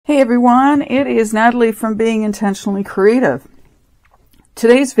Hey everyone, it is Natalie from Being Intentionally Creative.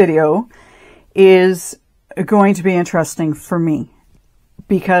 Today's video is going to be interesting for me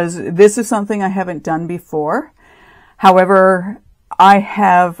because this is something I haven't done before. However,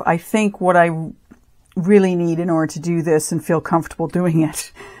 I think what I really need in order to do this and feel comfortable doing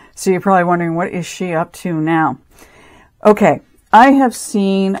it. So you're probably wondering, what is she up to now? Okay, I have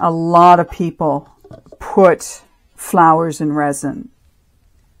seen a lot of people put flowers in resin.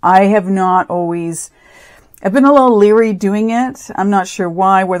 I have not always, I've been a little leery doing it. I'm not sure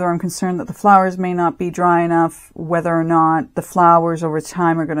why, whether I'm concerned that the flowers may not be dry enough, whether or not the flowers over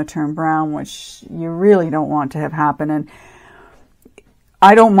time are going to turn brown, which you really don't want to have happen. And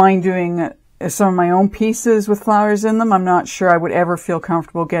I don't mind doing some of my own pieces with flowers in them. I'm not sure I would ever feel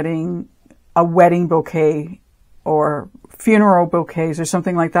comfortable getting a wedding bouquet or funeral bouquets or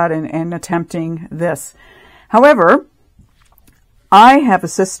something like that and attempting this. However, I have a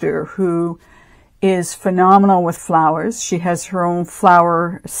sister who is phenomenal with flowers. She has her own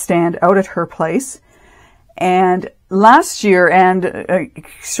flower stand out at her place. And last year and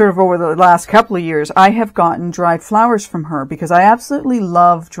sort of over the last couple of years, I have gotten dried flowers from her because I absolutely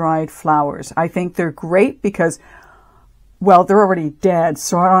love dried flowers. I think they're great because, well, they're already dead,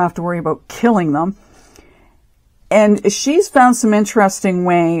 so I don't have to worry about killing them. And she's found some interesting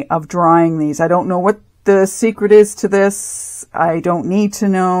way of drying these. I don't know what the secret is to this. I don't need to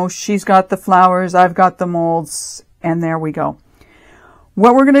know. She's got the flowers, I've got the molds, and there we go.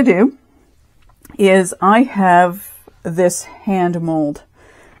 What we're going to do is I have this hand mold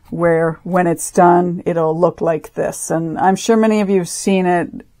where when it's done, it'll look like this. And I'm sure many of you have seen it.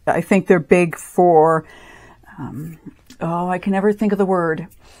 I think they're big for, I can never think of the word,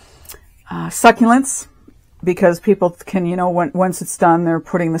 succulents. Because people can, once it's done, they're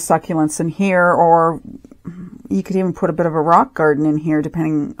putting the succulents in here, or you could even put a bit of a rock garden in here,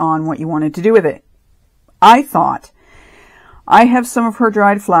 depending on what you wanted to do with it. I thought, I have some of her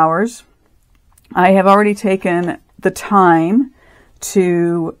dried flowers. I have already taken the time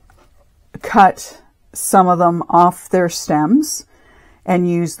to cut some of them off their stems and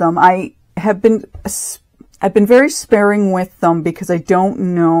use them. I've been very sparing with them because I don't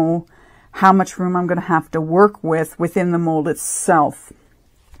know how much room I'm going to have to work with within the mold itself.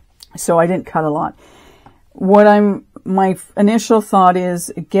 So I didn't cut a lot. My initial thought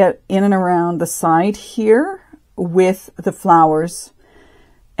is get in and around the side here with the flowers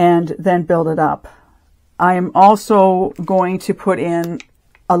and then build it up. I am also going to put in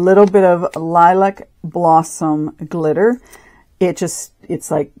a little bit of lilac blossom glitter. It's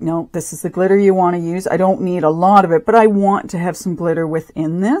like, no, this is the glitter you want to use. I don't need a lot of it, but I want to have some glitter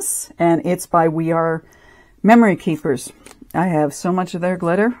within this. And it's by We Are Memory Keepers. I have so much of their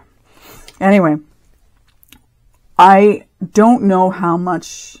glitter. Anyway, I don't know how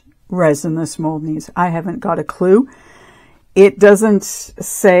much resin this mold needs. I haven't got a clue. It doesn't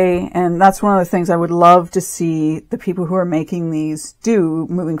say, and that's one of the things I would love to see the people who are making these do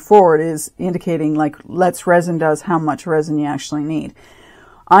moving forward, is indicating, like, Let's Resin does, how much resin you actually need.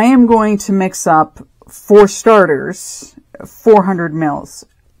 I am going to mix up, for starters, 400 mils.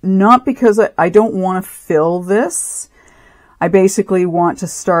 Not because I don't want to fill this. I basically want to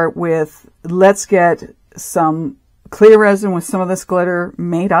start with, let's get some clear resin with some of this glitter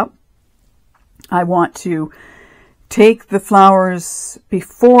made up. I want to take the flowers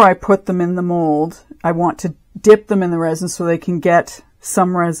before I put them in the mold. I want to dip them in the resin so they can get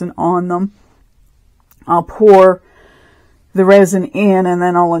some resin on them. I'll pour the resin in and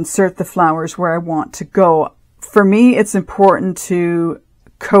then I'll insert the flowers where I want to go. For me, it's important to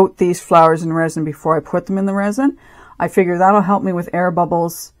coat these flowers in resin before I put them in the resin. I figure that'll help me with air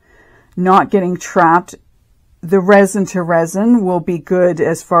bubbles not getting trapped. The resin to resin will be good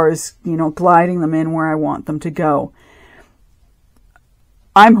as far as, gliding them in where I want them to go.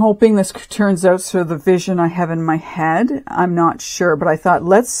 I'm hoping this turns out sort of the vision I have in my head. I'm not sure, but I thought,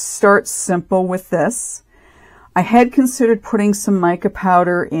 let's start simple with this. I had considered putting some mica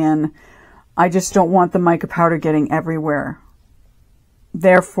powder in. I just don't want the mica powder getting everywhere.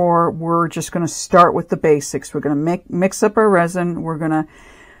 Therefore, we're just going to start with the basics. We're going to mix up our resin. We're going to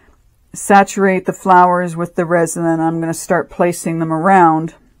saturate the flowers with the resin, and I'm going to start placing them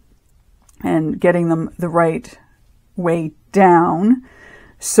around and getting them the right way down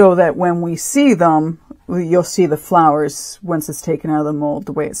so that when we see them, you'll see the flowers once it's taken out of the mold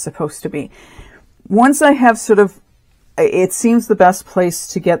the way it's supposed to be. Once I have sort of, it seems the best place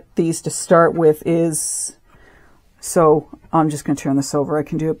to get these to start with is, so I'm just going to turn this over. I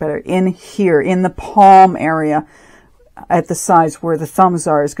can do it better. In here, in the palm area, at the sides where the thumbs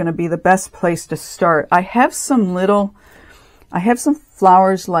are, is going to be the best place to start. I have some little I have some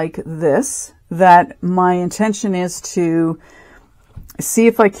flowers like this that my intention is to see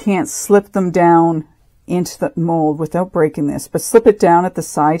if I can't slip them down into the mold without breaking this, but slip it down at the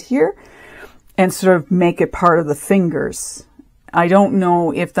side here and sort of make it part of the fingers. I don't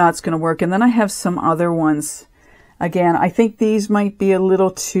know if that's going to work. And then I have some other ones. Again, I think these might be a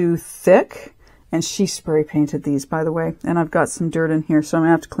little too thick. And she spray painted these, by the way. And I've got some dirt in here, so I'm going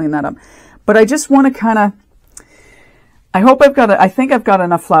to have to clean that up. But I just want to kind of, I think I've got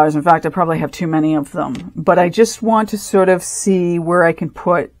enough flowers. In fact, I probably have too many of them. But I just want to sort of see where I can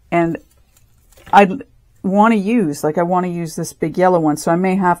put, and I want to use this big yellow one. So I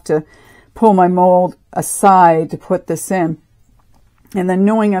may have to pull my mold aside to put this in. And then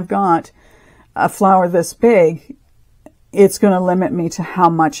knowing I've got a flower this big, it's going to limit me to how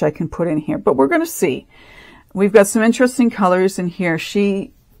much I can put in here. But we're going to see. We've got some interesting colors in here.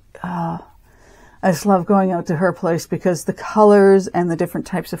 I just love going out to her place because the colors and the different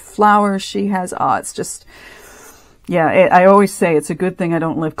types of flowers she has, it's just, yeah, I always say it's a good thing I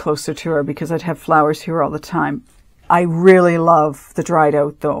don't live closer to her because I'd have flowers here all the time. I really love the dried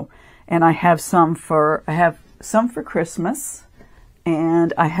out though. And I have some for Christmas,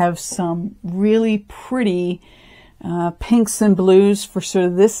 and I have some really pretty pinks and blues for sort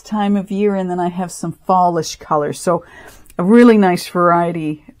of this time of year, and then I have some fallish colors. So a really nice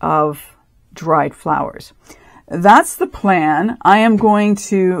variety of dried flowers. That's the plan. I am going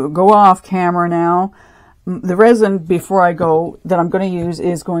to go off camera now. The resin before I go that I'm going to use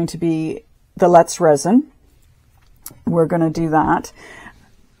is going to be the Let's resin. We're going to do that.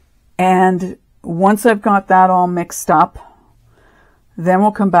 And once I've got that all mixed up, then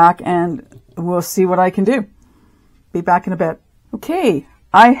we'll come back and we'll see what I can do. Be back in a bit. Okay,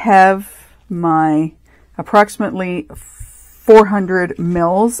 I have my approximately 400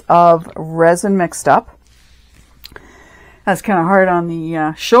 mils of resin mixed up. That's kind of hard on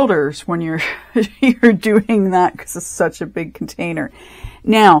the shoulders when you're doing that because it's such a big container.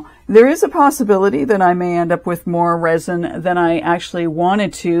 Now, there is a possibility that I may end up with more resin than I actually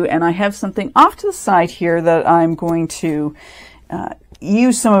wanted to, and I have something off to the side here that I'm going to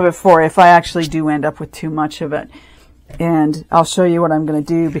use some of it for if I actually do end up with too much of it. And I'll show you what I'm going to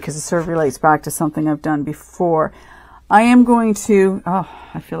do because it sort of relates back to something I've done before. I am going to,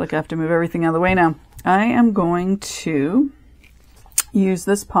 I feel like I have to move everything out of the way now. I am going to use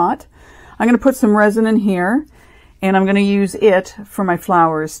this pot. I'm going to put some resin in here, and I'm going to use it for my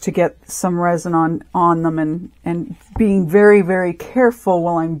flowers to get some resin on them, and being very, very careful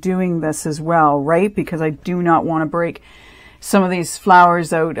while I'm doing this as well, right? Because I do not want to break some of these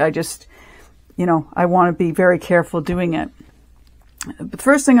flowers out. I just, I want to be very careful doing it. But the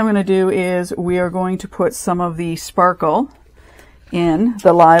first thing I'm going to do is we are going to put some of the sparkle in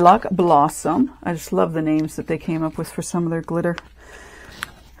the Lilac Blossom. I just love the names that they came up with for some of their glitter.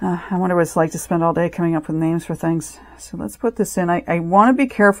 I wonder what it's like to spend all day coming up with names for things. So let's put this in. I want to be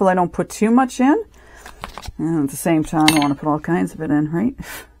careful I don't put too much in. And at the same time, I want to put all kinds of it in, right?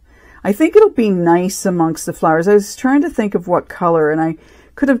 I think it'll be nice amongst the flowers. I was trying to think of what color, and I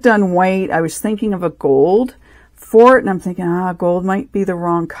could have done white. I was thinking of a gold for it, and I'm thinking, gold might be the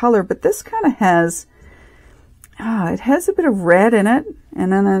wrong color. But this kind of has, it has a bit of red in it,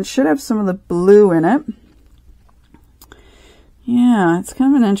 and then it should have some of the blue in it. Yeah, it's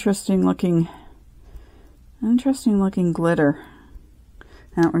kind of an interesting looking glitter.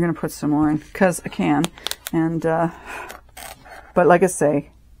 Now we're going to put some more in because I can, and but like I say,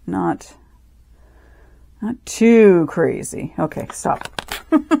 not too crazy. Okay, stop.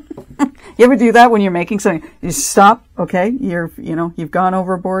 You ever do that when you're making something? You stop. Okay, you've gone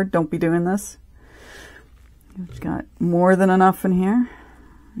overboard. Don't be doing this. You've got more than enough in here.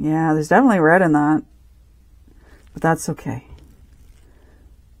 Yeah, there's definitely red in that, but that's okay.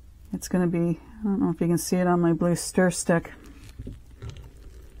 It's going to be, I don't know if you can see it on my blue stir stick.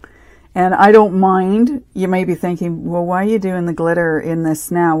 And I don't mind. You may be thinking, well, why are you doing the glitter in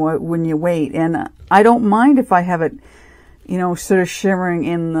this now when you wait? And I don't mind if I have it, sort of shimmering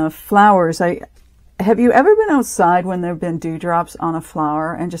in the flowers. Have you ever been outside when there have been dewdrops on a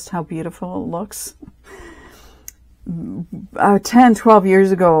flower and just how beautiful it looks? 10, 12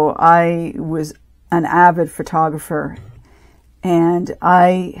 years ago, I was an avid photographer. And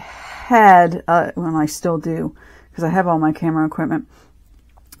I had, well, I still do, because I have all my camera equipment,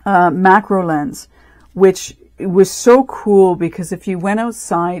 macro lens, which was so cool because if you went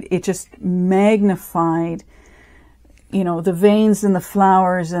outside, it just magnified, the veins in the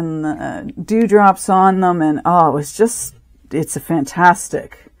flowers and the dewdrops on them. And it's a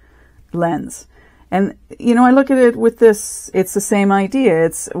fantastic lens. And, I look at it with this, it's the same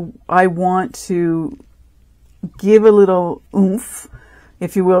idea. I want to give a little oomph,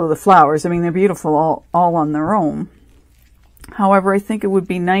 if you will, to the flowers. I mean, they're beautiful all on their own. However, I think it would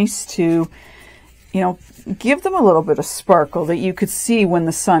be nice to, you know, give them a little bit of sparkle that you could see when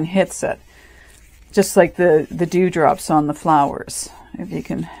the sun hits it. Just like the dewdrops on the flowers. If you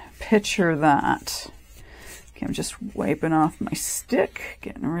can picture that. Okay, I'm just wiping off my stick,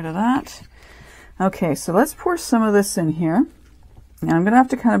 getting rid of that. Okay, so let's pour some of this in here. And I'm going to have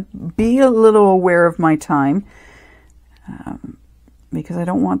to kind of be a little aware of my time. Because I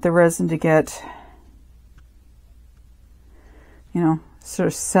don't want the resin to get, you know, sort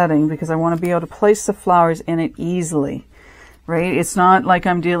of setting, because I want to be able to place the flowers in it easily, right? It's not like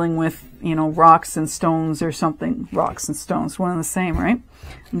I'm dealing with, you know, rocks and stones or something. Rocks and stones, one and the same, right?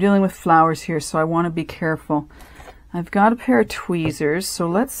 I'm dealing with flowers here, so I want to be careful. I've got a pair of tweezers, so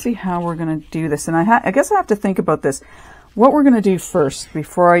let's see how we're going to do this. And I guess I have to think about this. What we're going to do first,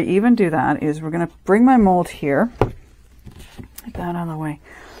 before I even do that, is we're going to bring my mold here. Get that out of the way.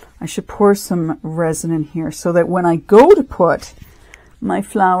 I should pour some resin in here so that when I go to put my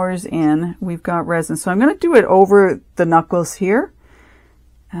flowers in, we've got resin. So I'm going to do it over the knuckles here.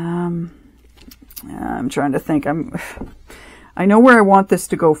 I'm trying to think. I know where I want this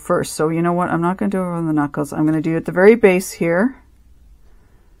to go first. So you know what? I'm not going to do it over the knuckles. I'm going to do it at the very base here.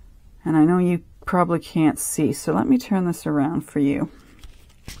 And I know you probably can't see. So let me turn this around for you.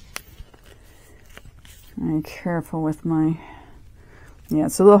 Be careful with my... Yeah,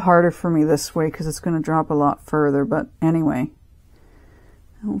 it's a little harder for me this way because it's going to drop a lot further. But anyway,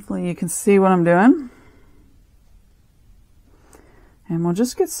 hopefully you can see what I'm doing. And we'll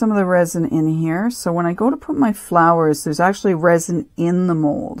just get some of the resin in here. So when I go to put my flowers, there's actually resin in the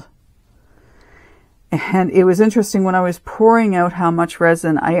mold. And it was interesting when I was pouring out how much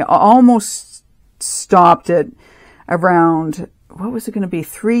resin, I almost stopped at around, what was it going to be?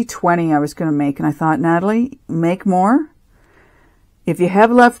 320 I was going to make. And I thought, Natalie, make more. If you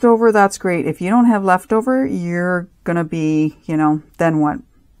have leftover, that's great. If you don't have leftover, you're going to be, you know, then what?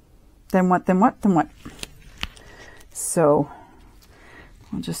 Then what? Then what? Then what? So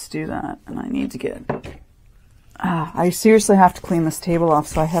I'll just do that. And I need to get, I seriously have to clean this table off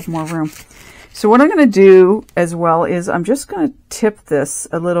so I have more room. So what I'm going to do as well is I'm just going to tip this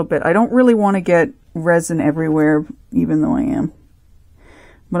a little bit. I don't really want to get resin everywhere, even though I am.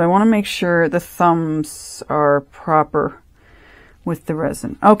 But I want to make sure the thumbs are proper with the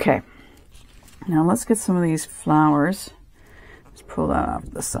resin. Okay, now let's get some of these flowers. Let's pull that off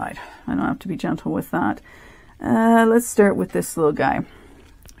the side. I don't have to be gentle with that. Let's start with this little guy.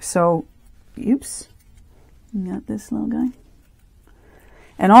 So, oops, got this little guy.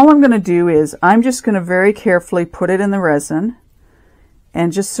 And all I'm going to do is I'm just going to very carefully put it in the resin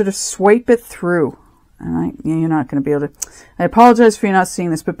and just sort of swipe it through. And you're not going to be able to, I apologize for you not seeing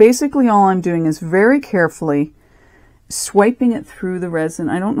this, but basically all I'm doing is very carefully swiping it through the resin.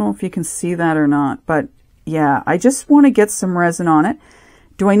 I don't know if you can see that or not, but yeah, I just want to get some resin on it.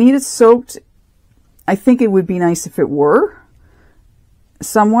 Do I need it soaked? I think it would be nice if it were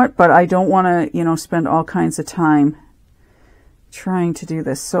somewhat, but I don't want to, you know, spend all kinds of time trying to do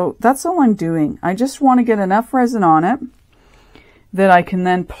this. So that's all I'm doing. I just want to get enough resin on it that I can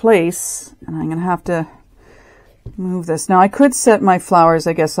then place, and I'm going to have to move this. Now I could set my flowers,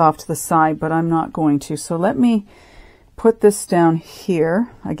 I guess, off to the side, but I'm not going to. So let me put this down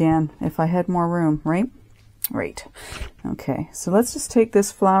here again, if I had more room, right? Right. Okay, so let's just take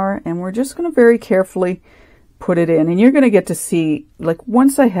this flower and we're just going to very carefully put it in. And you're going to get to see, like,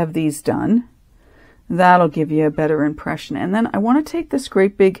 once I have these done, that'll give you a better impression. And then I want to take this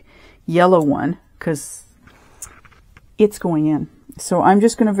great big yellow one because it's going in. So I'm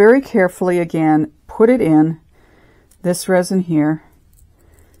just going to very carefully, again, put it in this resin here.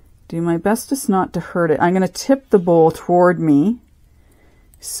 Do my bestest not to hurt it. I'm going to tip the bowl toward me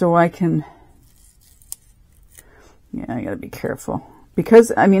so I can, yeah, I got to be careful.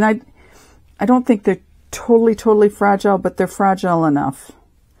 Because, I mean, I don't think they're totally fragile, but they're fragile enough,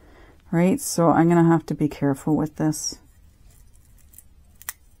 right? So I'm going to have to be careful with this.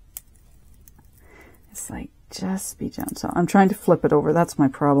 It's like, just be gentle. I'm trying to flip it over. That's my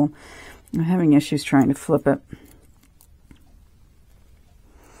problem. I'm having issues trying to flip it.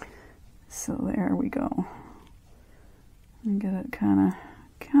 So there we go. And get it kind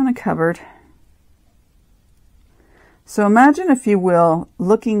of covered. So imagine, if you will,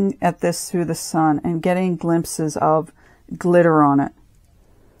 looking at this through the sun and getting glimpses of glitter on it.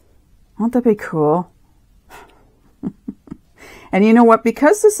 Won't that be cool? And you know what?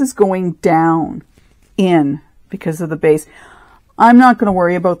 Because this is going down in because of the base, I'm not going to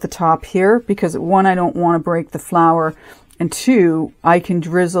worry about the top here because, one, I don't want to break the flower. And two, I can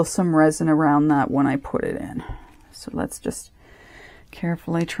drizzle some resin around that when I put it in. So let's just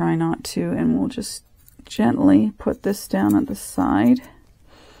carefully try not to, and we'll just gently put this down at the side.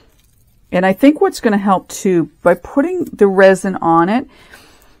 And I think what's going to help too, by putting the resin on it,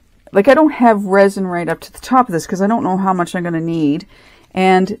 like I don't have resin right up to the top of this because I don't know how much I'm going to need.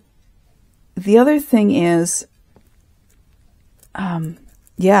 And the other thing is,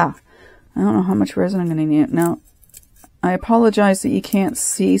 yeah, I don't know how much resin I'm going to need. Now, I apologize that you can't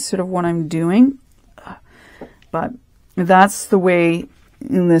see sort of what I'm doing, but that's the way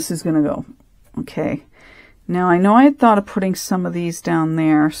this is going to go. Okay. Now, I know I had thought of putting some of these down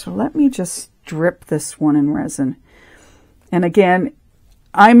there, so let me just drip this one in resin. And again,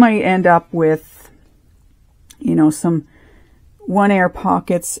 I might end up with, you know, some one air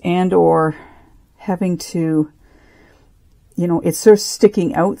pockets and or having to, you know, it's sort of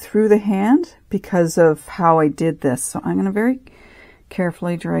sticking out through the hand because of how I did this. So I'm going to very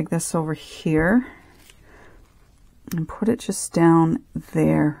carefully drag this over here and put it just down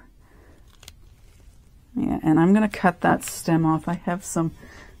there. Yeah, and I'm going to cut that stem off. I have some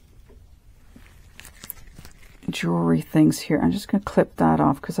jewelry things here. I'm just going to clip that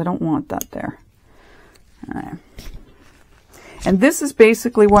off because I don't want that there. All right. And this is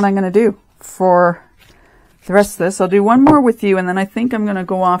basically what I'm going to do for the rest of this. I'll do one more with you, and then I think I'm going to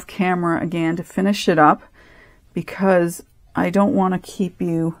go off camera again to finish it up because I don't want to keep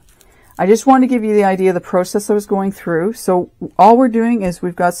you... I just want to give you the idea of the process I was going through. So all we're doing is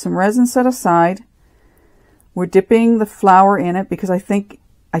we've got some resin set aside. We're dipping the flower in it because I think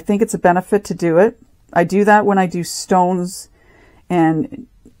it's a benefit to do it. I do that when I do stones and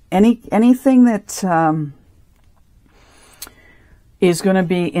anything that is going to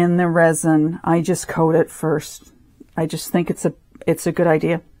be in the resin. I just coat it first. I just think it's a good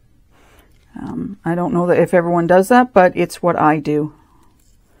idea. I don't know that if everyone does that, but it's what I do.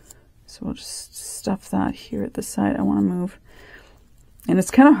 So we'll just stuff that here at the side. I want to move. And it's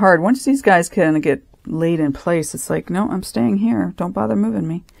kind of hard. Once these guys kind of get laid in place, it's like, no, I'm staying here. Don't bother moving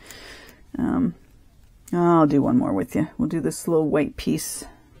me. I'll do one more with you. We'll do this little white piece.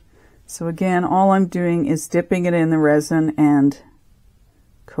 So again, all I'm doing is dipping it in the resin and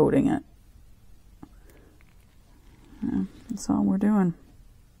coating it. Yeah, that's all we're doing.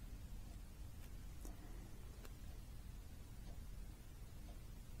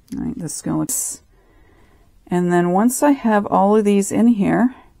 All right, this is going to look... And then once I have all of these in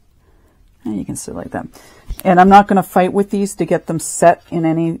here, and you can sit like that. And I'm not going to fight with these to get them set in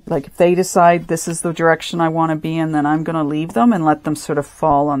any, like if they decide this is the direction I want to be in, then I'm going to leave them and let them sort of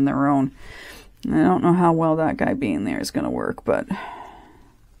fall on their own. And I don't know how well that guy being there is going to work, but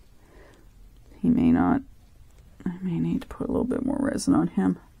he may not. I may need to put a little bit more resin on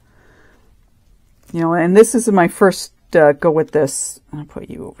him. You know, and this is my first go with this. I'll put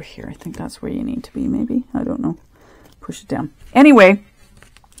you over here. I think that's where you need to be, maybe. I don't know. Push it down. Anyway,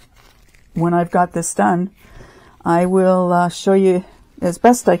 when I've got this done, I will show you as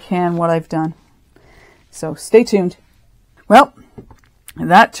best I can what I've done. So stay tuned. Well,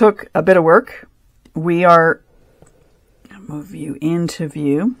 that took a bit of work. We are, I'll move you into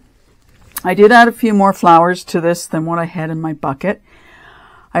view. I did add a few more flowers to this than what I had in my bucket.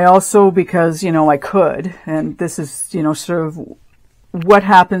 I also, because, you know, I could, and this is, you know, sort of what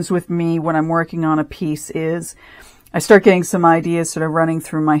happens with me when I'm working on a piece is I start getting some ideas sort of running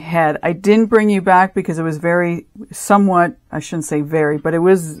through my head. I didn't bring you back because it was somewhat, I shouldn't say very, but it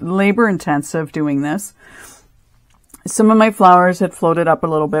was labor intensive doing this. Some of my flowers had floated up a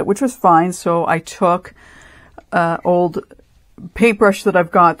little bit, which was fine. So I took old paintbrush that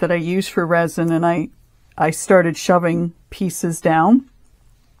I've got that I use for resin, and I started shoving pieces down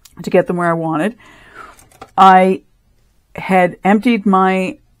to get them where I wanted. I had emptied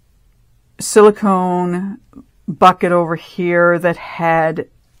my silicone bucket over here that had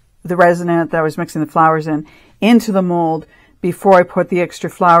the resin in it that I was mixing the flowers in into the mold before I put the extra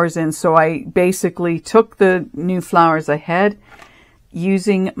flowers in. So I basically took the new flowers I had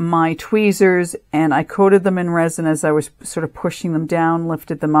using my tweezers, and I coated them in resin as I was sort of pushing them down,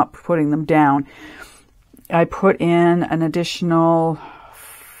 lifted them up, putting them down. I put in an additional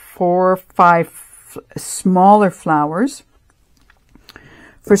 4 or 5 smaller flowers.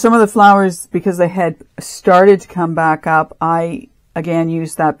 For some of the flowers, because they had started to come back up, I again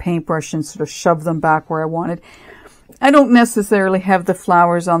used that paintbrush and sort of shoved them back where I wanted. I don't necessarily have the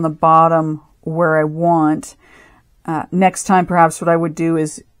flowers on the bottom where I want. Next time, perhaps what I would do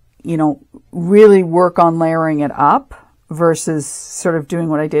is, you know, really work on layering it up versus sort of doing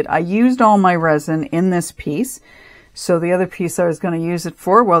what I did. I used all my resin in this piece. So the other piece I was going to use it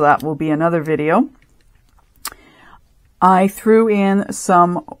for, well, that will be another video. I threw in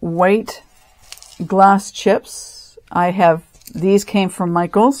some white glass chips. These came from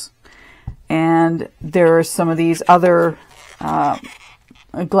Michael's, and there are some of these other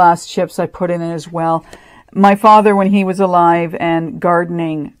glass chips I put in it as well. My father, when he was alive and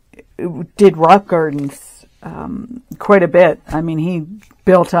gardening, did rock gardens quite a bit. I mean, he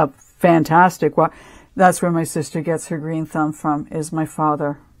built up fantastic. That's where my sister gets her green thumb from, is my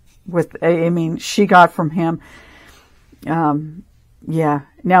father. She got from him. Yeah.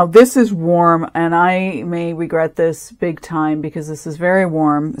 Now this is warm, and I may regret this big time because this is very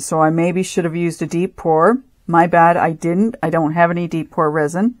warm. So I maybe should have used a deep pour. My bad. I didn't. I don't have any deep pour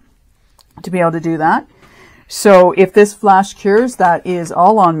resin to be able to do that. So if this flash cures, that is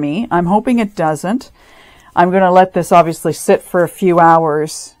all on me. I'm hoping it doesn't. I'm going to let this obviously sit for a few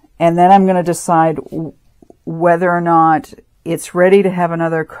hours, and then I'm going to decide whether or not it's ready to have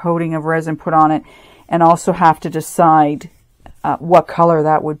another coating of resin put on it, and also have to decide what color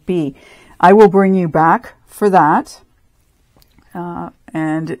that would be. I will bring you back for that.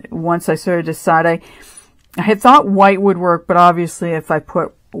 And once I sort of decide, I had thought white would work, but obviously if I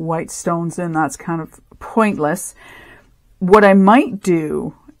put white stones in, that's kind of pointless. What I might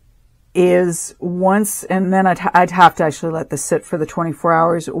do is and then I'd have to actually let this sit for the 24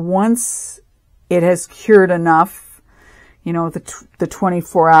 hours. Once it has cured enough, you know, the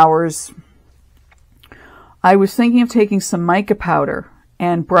 24 hours, I was thinking of taking some mica powder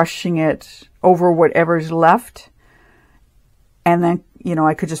and brushing it over whatever's left. And then, you know,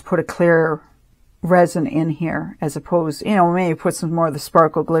 I could just put a clear resin in here as opposed, you know, maybe put some more of the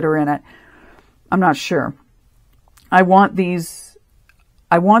sparkle glitter in it. I'm not sure. I want these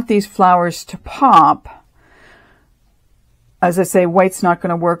flowers to pop. As I say, white's not going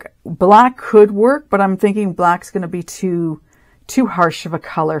to work. Black could work, but I'm thinking black's going to be too harsh of a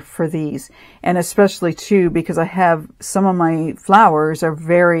color for these. And especially too, because I have some of my flowers they're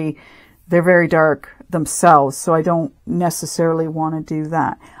very dark themselves. So I don't necessarily want to do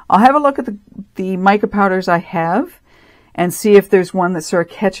that. I'll have a look at the mica powders I have and see if there's one that sort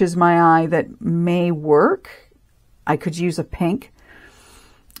of catches my eye that may work. I could use a pink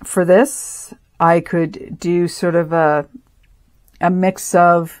for this. I could do sort of a mix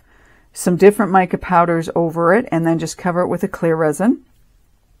of some different mica powders over it and then just cover it with a clear resin.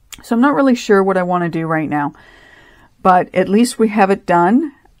 So I'm not really sure what I want to do right now, but at least we have it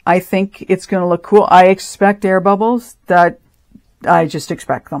done. I think it's going to look cool. I expect air bubbles. That I just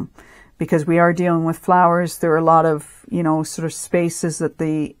expect them because we are dealing with flowers. There are a lot of, you know, sort of spaces that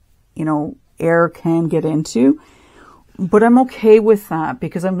the, you know, air can get into, but I'm okay with that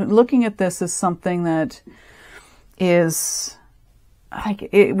because I'm looking at this as something that is like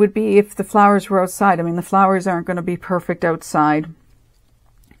it would be if the flowers were outside. I mean, the flowers aren't going to be perfect outside.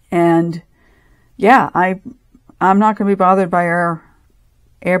 And yeah, I'm not going to be bothered by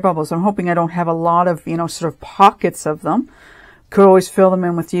air bubbles. I'm hoping I don't have a lot of, you know, sort of pockets of them. Could always fill them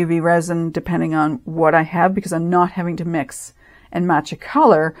in with UV resin depending on what I have because I'm not having to mix and match a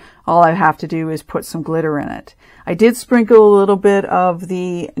color. All I have to do is put some glitter in it. I did sprinkle a little bit of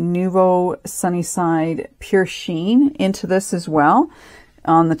the Nuvo Sunnyside Pure Sheen into this as well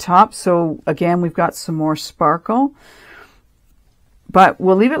on the top. So again, we've got some more sparkle. But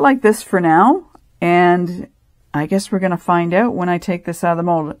we'll leave it like this for now. And I guess we're going to find out when I take this out of the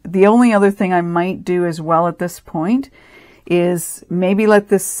mold. The only other thing I might do as well at this point is maybe let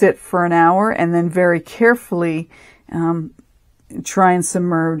this sit for an hour and then very carefully try and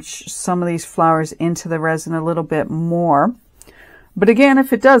submerge some of these flowers into the resin a little bit more. But again,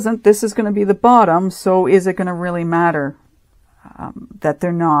 if it doesn't, this is going to be the bottom, so is it going to really matter that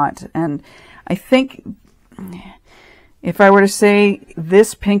they're not? And I think if I were to say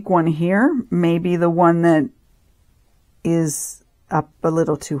this pink one here may be the one that is up a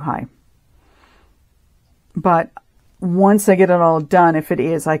little too high. But once I get it all done, if it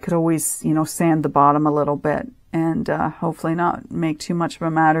is, I could always, you know, sand the bottom a little bit and hopefully not make too much of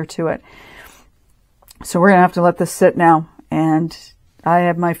a matter to it. So we're going to have to let this sit now, and I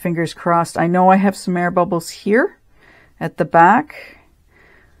have my fingers crossed. I know I have some air bubbles here at the back,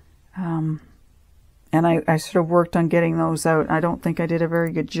 and I sort of worked on getting those out. I don't think I did a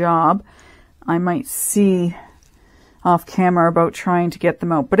very good job. I might see off camera about trying to get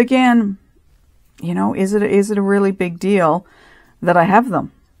them out. But again, you know, is it a really big deal that I have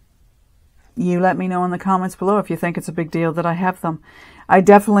them? You let me know in the comments below if you think it's a big deal that I have them. I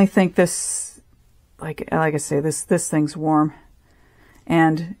definitely think this, like I say, this thing's warm,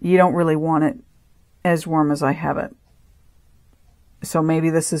 and you don't really want it as warm as I have it. So maybe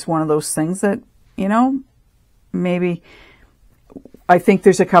this is one of those things that, you know, maybe I think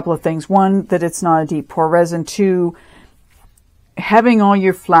there's a couple of things. One, that it's not a deep pour resin. Two, having all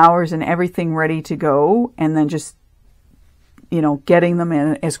your flowers and everything ready to go, and then just, you know, getting them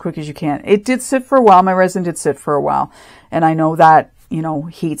in as quick as you can. It did sit for a while. My resin did sit for a while, and I know that, you know,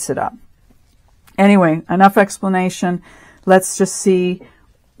 heats it up. Anyway, enough explanation. Let's just see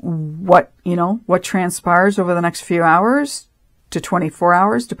what, you know, what transpires over the next few hours to 24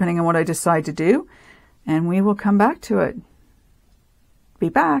 hours, depending on what I decide to do. And we will come back to it. Be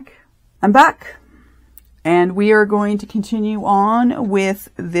back. I'm back. And we are going to continue on with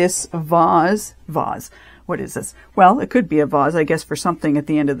this vase. What is this? Well, it could be a vase, I guess, for something at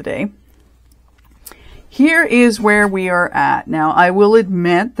the end of the day. Here is where we are at. Now, I will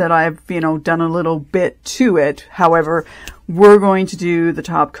admit that I've, you know, done a little bit to it. However, we're going to do the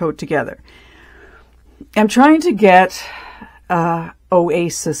top coat together. I'm trying to get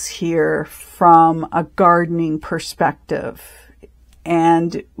oasis here from a gardening perspective.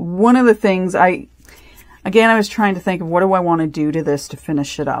 And one of the things I was trying to think of, what do I want to do to this to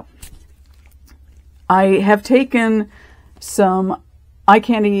finish it up? I have taken some Eye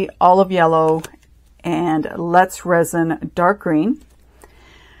Candy Olive Yellow and Let's Resin Dark Green,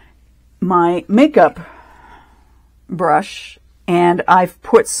 my makeup brush, and I've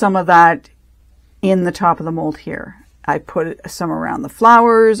put some of that in the top of the mold here. I put some around the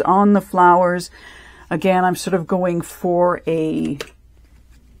flowers, on the flowers. Again, I'm sort of going for a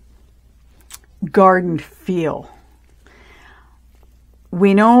garden feel.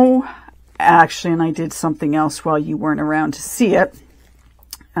 We know, actually, and I did something else while you weren't around to see it.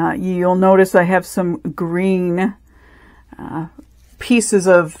 You'll notice I have some green pieces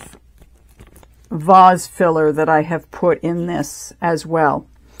of vase filler that I have put in this as well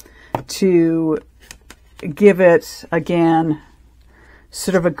to give it, again,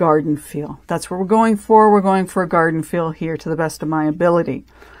 sort of a garden feel. That's what we're going for. We're going for a garden feel here to the best of my ability.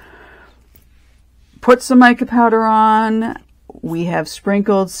 Put some mica powder on. We have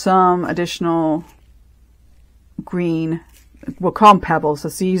sprinkled some additional green, we'll call them pebbles.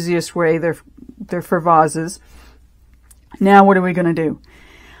 That's the easiest way. They're for vases. Now what are we going to do?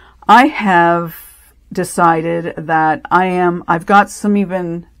 I have decided that I've got some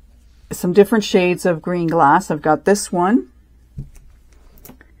different shades of green glass. I've got this one,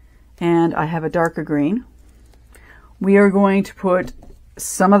 and I have a darker green. We are going to put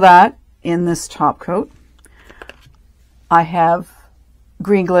some of that in this top coat. I have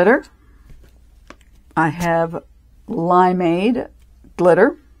green glitter. I have limeade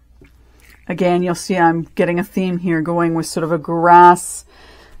glitter. Again, you'll see I'm getting a theme here, going with sort of a grass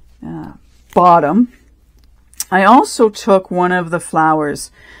bottom. I also took one of the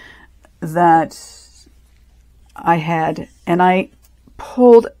flowers that I had, and I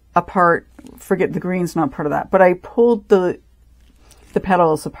pulled apart, forget the green's not part of that, but I pulled the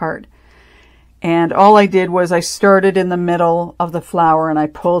petals apart. And all I did was I started in the middle of the flower, and I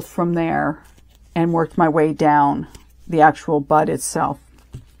pulled from there and worked my way down the actual bud itself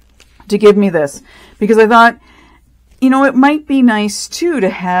to give me this. Because I thought, you know, it might be nice too to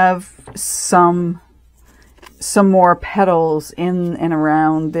have some more petals in and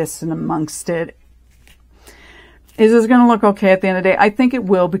around this and amongst it. Is this going to look okay at the end of the day? I think it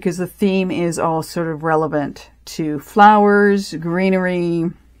will, because the theme is all sort of relevant to flowers, greenery,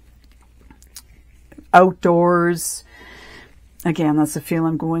 outdoors. Again, that's the feel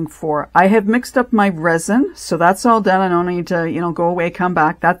I'm going for. I have mixed up my resin, so that's all done. I don't need to, you know, go away, come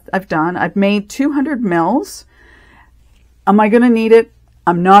back. That I've done. I've made 200 mils. Am I going to need it?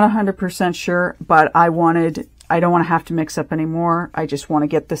 I'm not 100% sure, but I don't want to have to mix up anymore. I just want to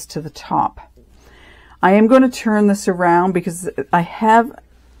get this to the top. I am going to turn this around because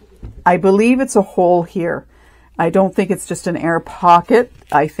I believe it's a hole here. I don't think it's just an air pocket.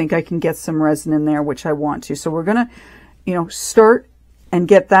 I think I can get some resin in there, which I want to. So we're going to, you know, start and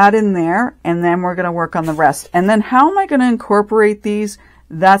get that in there, and then we're going to work on the rest. And then how am I going to incorporate these?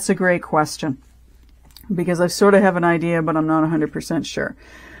 That's a great question, because I sort of have an idea, but I'm not 100% sure.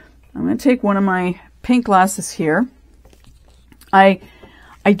 I'm going to take one of my pink glasses here. I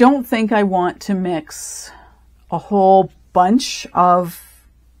don't think I want to mix a whole bunch of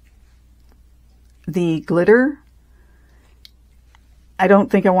the glitter. I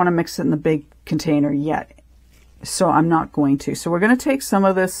don't think I want to mix it in the big container yet, so I'm not going to. So we're going to take some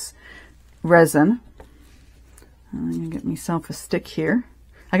of this resin. I'm going to get myself a stick here.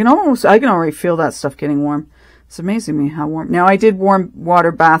 I can already feel that stuff getting warm. It's amazing me how warm. Now I did warm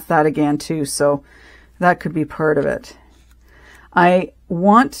water bath that again too, so that could be part of it. I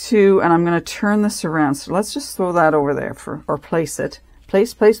want to, and I'm going to turn this around. So let's just throw that over there or place it.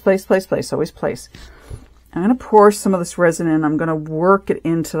 Place, place, place, place, place. Always place. I'm going to pour some of this resin in. I'm going to work it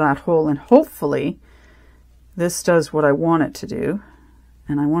into that hole, and hopefully this does what I want it to do.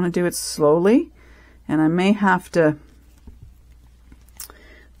 And I want to do it slowly. And I may have to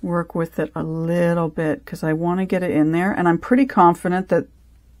work with it a little bit because I want to get it in there. And I'm pretty confident that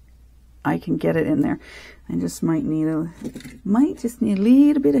I can get it in there. I just might just need a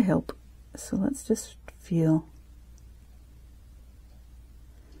little bit of help. So let's just feel.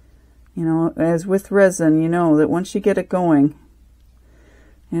 You know, as with resin, you know that once you get it going,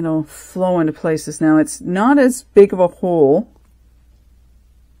 it'll flow into places. Now, it's not as big of a hole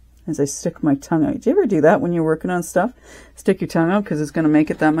as I stick my tongue out. Do you ever do that when you're working on stuff? Stick your tongue out because it's going to make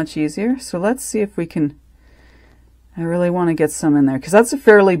it that much easier. So let's see if we can. I really want to get some in there because that's a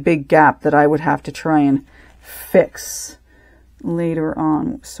fairly big gap that I would have to try and fix later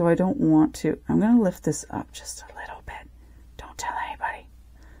on. So I don't want to. I'm going to lift this up just a little bit. Don't tell anybody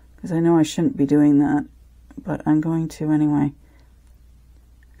because I know I shouldn't be doing that, but I'm going to anyway.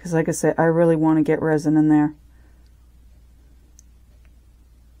 Because like I said, I really want to get resin in there.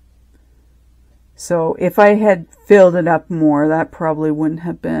 So if I had filled it up more, that probably wouldn't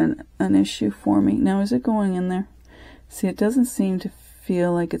have been an issue for me. Now, is it going in there? See, it doesn't seem to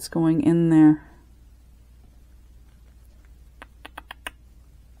feel like it's going in there.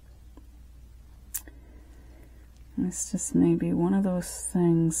 It's just maybe one of those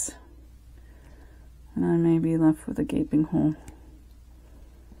things. And I may be left with a gaping hole.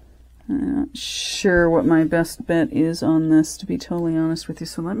 I'm not sure what my best bet is on this, to be totally honest with you.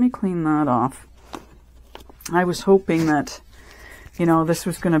 So let me clean that off. I was hoping that, you know, this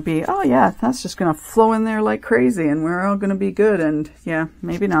was going to be, oh yeah, that's just going to flow in there like crazy and we're all going to be good. And yeah,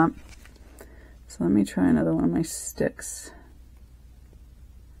 maybe not. So let me try another one of my sticks.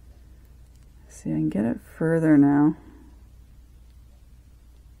 See, I can get it further now.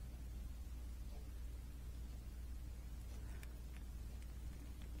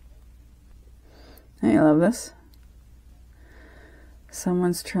 Hey, I love this.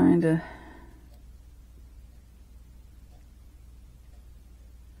 Someone's trying to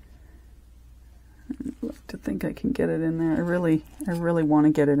think I can get it in there. I really want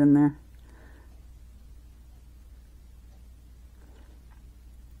to get it in there.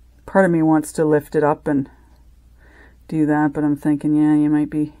 Part of me wants to lift it up and do that, but I'm thinking, yeah,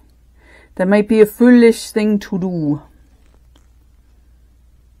 that might be a foolish thing to do.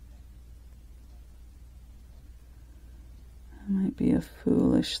 That might be a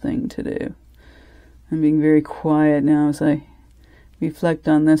foolish thing to do. I'm being very quiet now as I reflect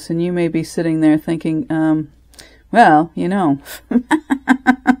on this, and you may be sitting there thinking, well, you know,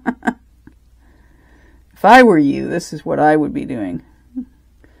 if I were you, this is what I would be doing.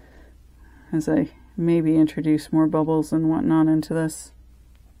 As I maybe introduce more bubbles and whatnot into this.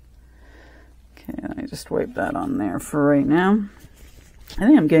 Okay, I just wipe that on there for right now. I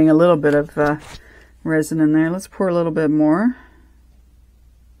think I'm getting a little bit of resin in there. Let's pour a little bit more.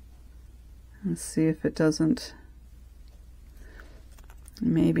 Let's see if it doesn't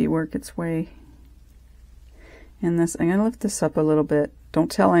maybe work its way in this. I'm going to lift this up a little bit.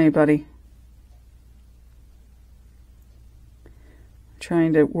 Don't tell anybody. I'm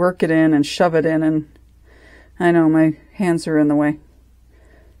trying to work it in and shove it in, and I know my hands are in the way.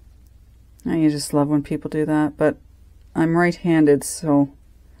 I just love when people do that, but I'm right-handed, so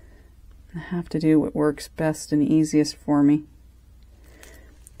I have to do what works best and easiest for me.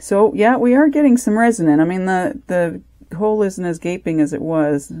 So yeah, we are getting some resin in. I mean, the hole isn't as gaping as it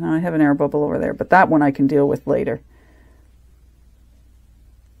was. Now I have an air bubble over there, but that one I can deal with later.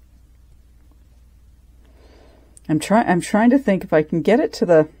 I'm trying to think if I can get it to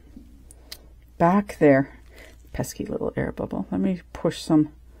the back there. Pesky little air bubble. Let me push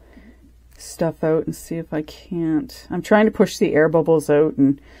some stuff out and see if I can't. I'm trying to push the air bubbles out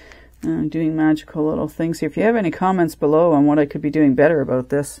and doing magical little things here. If you have any comments below on what I could be doing better about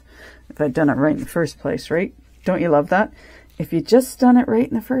this, if I'd done it right in the first place, right? Don't you love that? If you just done it right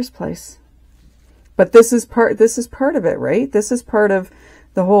in the first place. But this is part of it, right? This is part of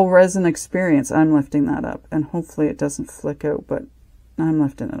the whole resin experience. I'm lifting that up, and hopefully it doesn't flick out, but I'm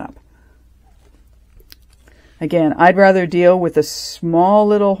lifting it up. Again, I'd rather deal with a small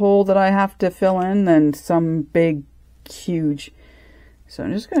little hole that I have to fill in than some big, huge. So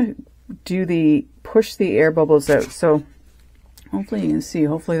I'm just going to push the air bubbles out. So hopefully you can see,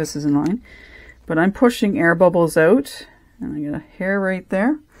 hopefully this is in line. But I'm pushing air bubbles out, and I got a hair right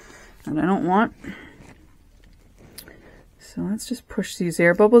there that I don't want. So let's just push these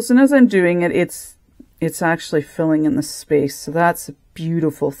air bubbles, and as I'm doing it, it's actually filling in the space. So that's a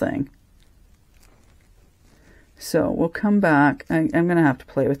beautiful thing. So we'll come back. I'm going to have to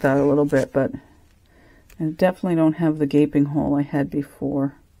play with that a little bit, but I definitely don't have the gaping hole I had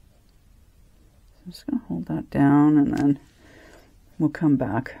before. just going to hold that down and then we'll come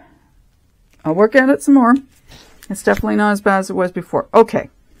back. I'll work at it some more. It's definitely not as bad as it was before. Okay.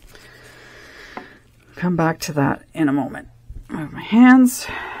 Come back to that in a moment. Move my hands.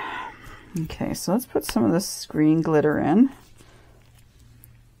 Okay, so let's put some of this green glitter in.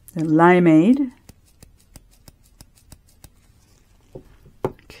 The limeade.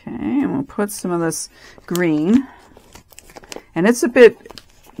 Okay, and we'll put some of this green. And it's a bit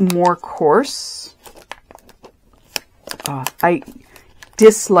more coarse. I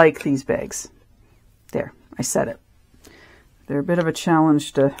dislike these bags. There, I said it. They're a bit of a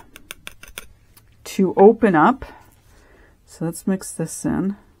challenge to open up. So let's mix this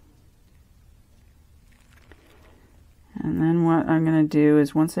in. And then what I'm going to do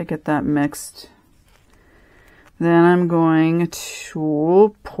is once I get that mixed, then I'm going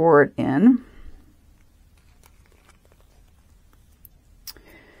to pour it in.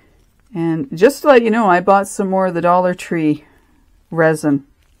 And just to let you know, I bought some more of the Dollar Tree resin.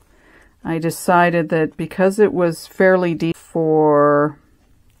 I decided that because it was fairly deep for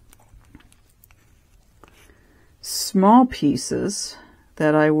small pieces,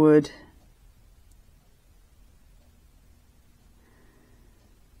 that I would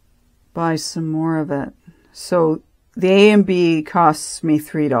buy some more of it. So the A and B costs me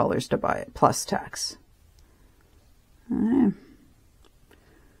 $3 to buy it, plus tax. Okay.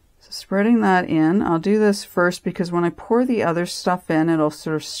 So spreading that in, I'll do this first because when I pour the other stuff in, it'll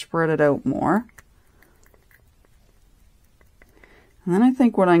sort of spread it out more. And then I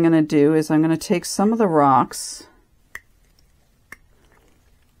think what I'm going to do is I'm going to take some of the rocks,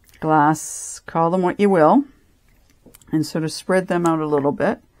 glass, call them what you will, and sort of spread them out a little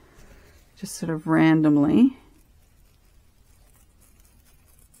bit, just sort of randomly.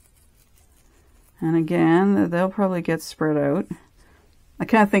 And again, they'll probably get spread out. I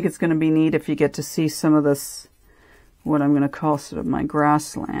kind of think it's going to be neat if you get to see some of this, what I'm going to call sort of my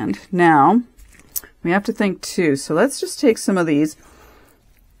grassland. Now, we have to think too. So let's just take some of these.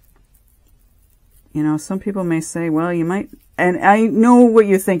 You know, some people may say, well, you might, and I know what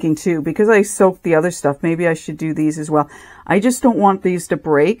you're thinking too, because I soaked the other stuff, maybe I should do these as well. I just don't want these to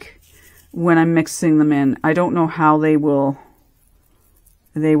break when I'm mixing them in. I don't know how they will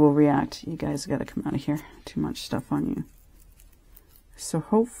react. You guys got to come out of here. Too much stuff on you. So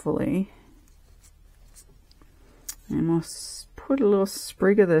hopefully, and we'll put a little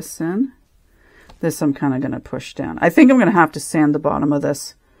sprig of this in. This I'm kind of going to push down. I think I'm going to have to sand the bottom of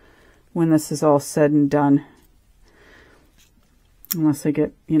this when this is all said and done. Unless I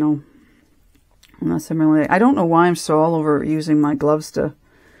get, you know, unless I'm really, I don't know why I'm so all over using my gloves to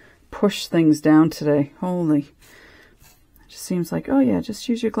push things down today. Holy, it just seems like, oh yeah, just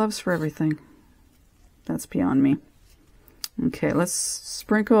use your gloves for everything. That's beyond me. Okay, let's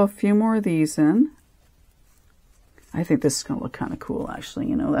sprinkle a few more of these in. I think this is going to look kind of cool, actually,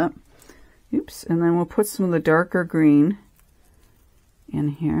 you know that. Oops, and then we'll put some of the darker green in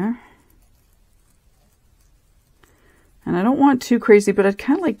here. And I don't want too crazy, but I'd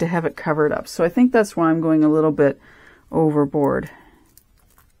kind of like to have it covered up. So I think that's why I'm going a little bit overboard.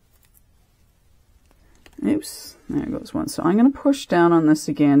 Oops, there goes one. So I'm going to push down on this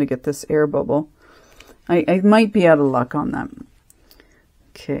again to get this air bubble. I might be out of luck on that.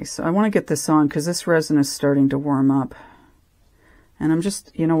 Okay, so I want to get this on because this resin is starting to warm up. And I'm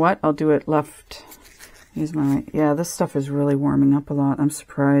just, you know what? I'll do it left. Use my right. Yeah, this stuff is really warming up a lot. I'm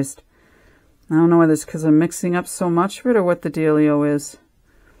surprised. I don't know whether it's because I'm mixing up so much of it or what the dealio is.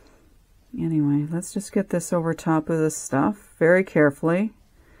 Anyway, let's just get this over top of this stuff very carefully.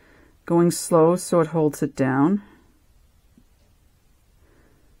 Going slow so it holds it down.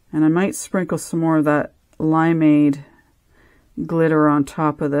 And I might sprinkle some more of that limeade glitter on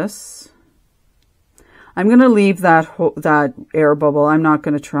top of this. I'm going to leave that air bubble. I'm not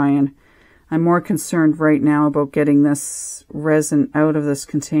going to try and, I'm more concerned right now about getting this resin out of this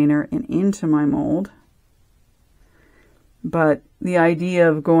container and into my mold. But the idea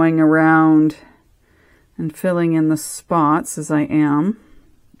of going around and filling in the spots as I am,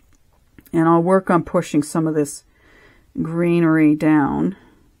 and I'll work on pushing some of this greenery down,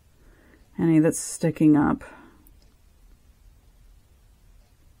 any that's sticking up.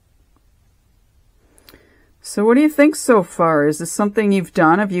 So what do you think so far? Is this something you've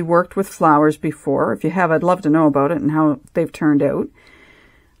done? Have you worked with flowers before? If you have, I'd love to know about it and how they've turned out.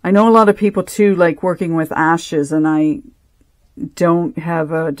 I know a lot of people too like working with ashes, and I don't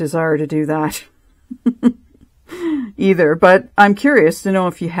have a desire to do that either, but I'm curious to know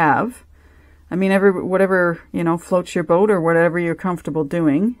if you have. I mean, whatever, you know, floats your boat or whatever you're comfortable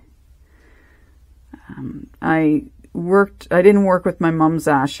doing. I didn't work with my mom's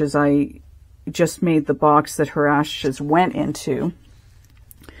ashes. I just made the box that her ashes went into.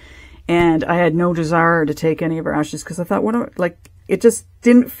 And I had no desire to take any of her ashes because I thought, it just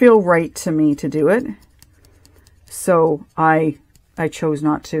didn't feel right to me to do it. So I chose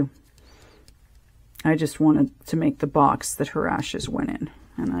not to. I just wanted to make the box that her ashes went in.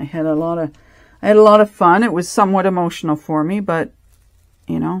 And I had a lot of fun. It was somewhat emotional for me, but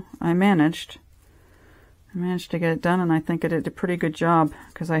you know, I managed to get it done, and I think I did a pretty good job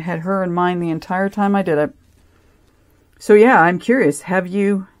because I had her in mind the entire time I did it. So yeah, I'm curious, have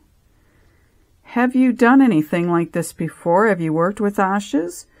you done anything like this before? Have you worked with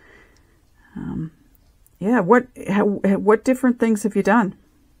ashes? Yeah, what different things have you done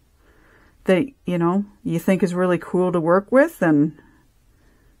that, you know, you think is really cool to work with and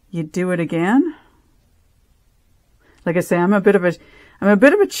you'd do it again? Like I say, I'm a bit of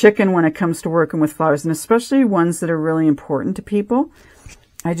a chicken when it comes to working with flowers, and especially ones that are really important to people.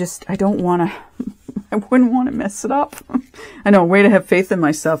 I don't want to, I wouldn't want to mess it up. I know, way to have faith in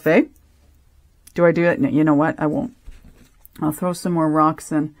myself, eh? Do I do it? No, you know what? I won't. I'll throw some more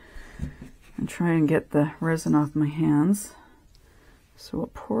rocks in and try and get the resin off my hands. So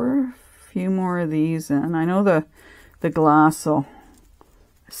we'll pour a few more of these in. I know the glass will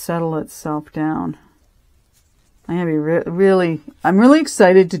settle itself down. I'm really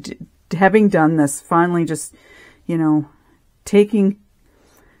excited to having done this. Finally, just, you know, taking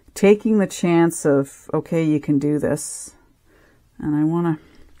the chance of, okay, you can do this. And I want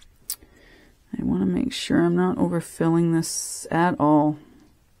to make sure I'm not overfilling this at all.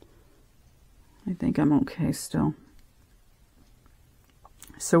 I think I'm okay still.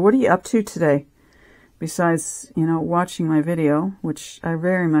 So what are you up to today? Besides, you know, watching my video, which I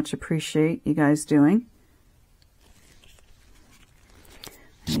very much appreciate you guys doing.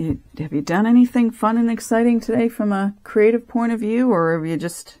 Have you done anything fun and exciting today from a creative point of view, or have you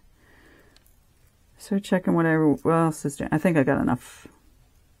just checking what else is doing? I think I got enough.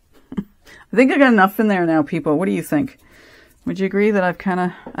 I think I got enough in there now, people. What do you think? Would you agree that I've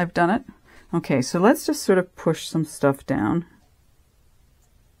done it? Okay, so let's just sort of push some stuff down.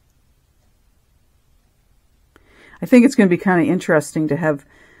 I think it's going to be kind of interesting to have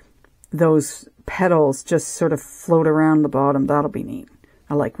those petals just sort of float around the bottom. That'll be neat.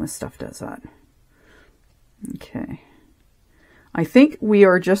 I like when stuff does that. Okay. I think we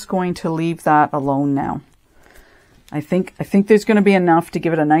are just going to leave that alone now. I think there's going to be enough to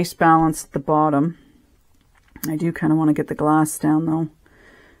give it a nice balance at the bottom. I do kind of want to get the glass down though,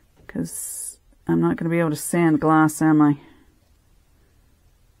 because I'm not going to be able to sand glass, am I?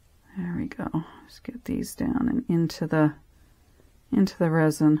 There we go. Just get these down and into the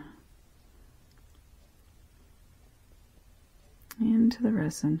resin. Into the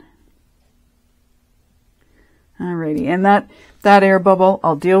resin. Alrighty, and that air bubble,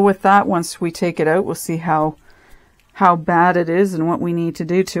 I'll deal with that once we take it out. We'll see how bad it is and what we need to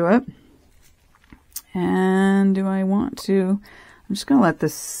do to it. And do I want to, I'm just going to let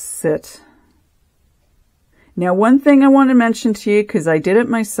this sit. Now, one thing I want to mention to you, because I did it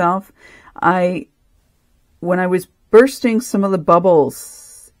myself, when I was bursting some of the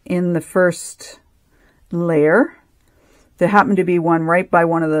bubbles in the first layer, there happened to be one right by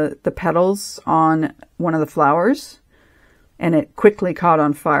one of the petals on one of the flowers, and it quickly caught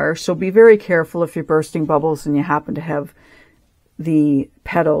on fire. So be very careful if you're bursting bubbles and you happen to have the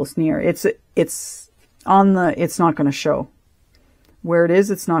petals near. It's not going to show. Where it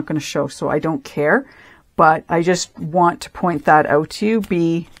is, it's not going to show. So I don't care, but I just want to point that out to you.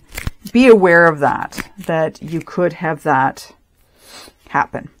 Be aware of that you could have that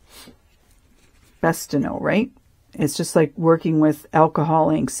happen. Best to know, right? It's just like working with alcohol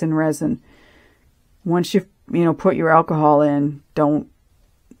inks and resin. Once you put your alcohol in, don't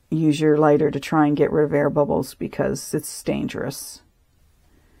use your lighter to try and get rid of air bubbles because it's dangerous.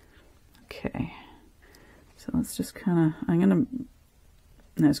 Okay. So let's just kind of, I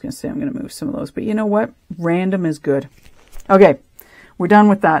was going to say I'm going to move some of those, but you know what? Random is good. Okay. We're done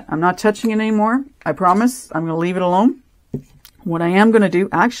with that. I'm not touching it anymore. I promise. I'm going to leave it alone. What I am going to do,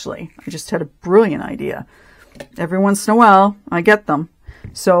 actually, I just had a brilliant idea. Every once in a while, I get them.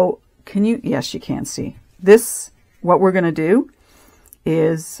 So, yes, you can see. This, what we're going to do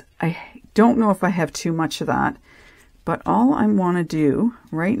is, I don't know if I have too much of that, but all I want to do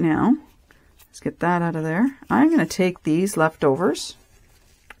right now, let's get that out of there. I'm going to take these leftovers.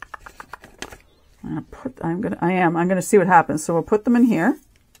 I'm going to see what happens. So we'll put them in here.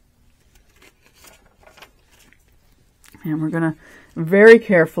 And we're going to very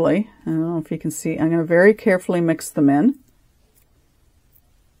carefully, I don't know if you can see, I'm going to very carefully mix them in.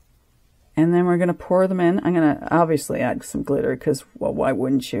 And then we're going to pour them in. I'm going to obviously add some glitter because, well, why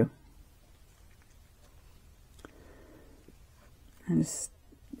wouldn't you?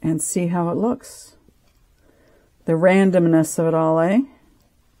 and see how it looks. The randomness of it all, eh?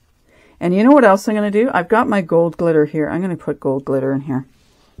 And you know what else I'm going to do? I've got my gold glitter here. I'm going to put gold glitter in here.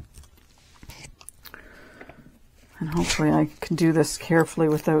 And hopefully I can do this carefully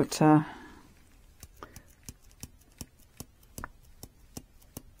without...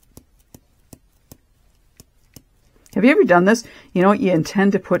 Have you ever done this? You know what? You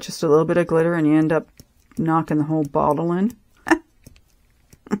intend to put just a little bit of glitter and you end up knocking the whole bottle in.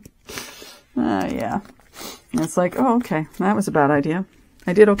 Yeah. And it's like, oh, okay. That was a bad idea.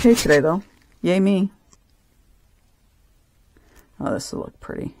 I did okay today, though. Yay me. Oh, this will look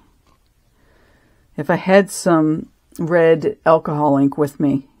pretty. If I had some red alcohol ink with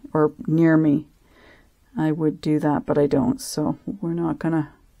me or near me, I would do that, but I don't. So we're not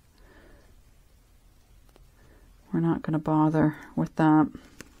gonna bother with that.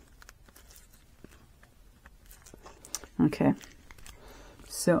 Okay.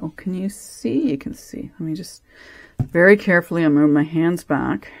 So can you see? You can see. Let me just very carefully, I'll move my hands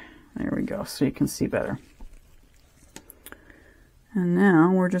back. There we go, so you can see better. And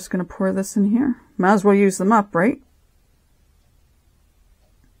now we're just going to pour this in here. Might as well use them up, right?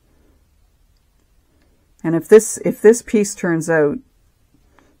 And if this piece turns out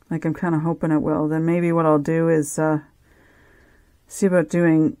like I'm kind of hoping it will, then maybe what I'll do is see about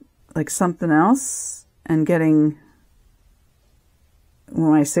doing like something else and getting,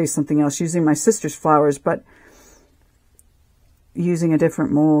 when I say something else, using my sister's flowers, but using a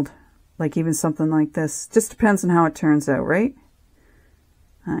different mold, like even something like this. Just depends on how it turns out, right?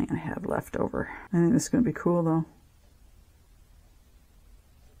 I'm going to have leftover. I think this is going to be cool, though.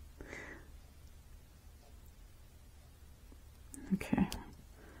 Okay.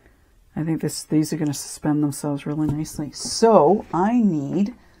 I think these are going to suspend themselves really nicely. So I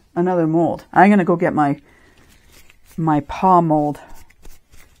need another mold. I'm going to go get my paw mold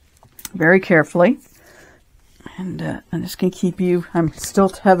very carefully. And I'm just going to keep you, I'm still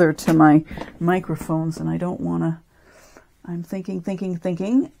tethered to my microphones and I don't want to, I'm thinking.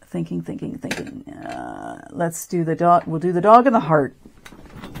 Let's do the dog, we'll do the dog and the heart.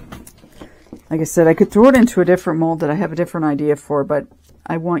 Like I said, I could throw it into a different mold that I have a different idea for, but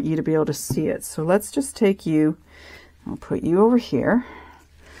I want you to be able to see it. So let's just take you, I'll put you over here.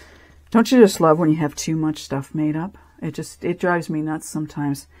 Don't you just love when you have too much stuff made up? It drives me nuts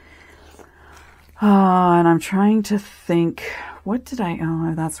sometimes. And I'm trying to think, what did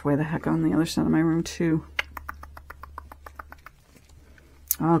oh, that's way the heck on the other side of my room too.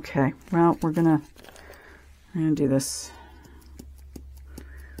 Okay, well, I'm gonna do this.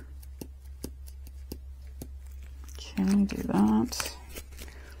 Can we do that?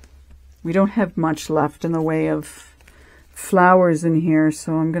 We don't have much left in the way of flowers in here,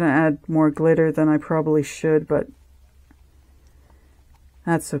 so I'm gonna add more glitter than I probably should, but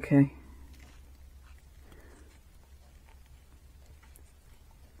that's okay.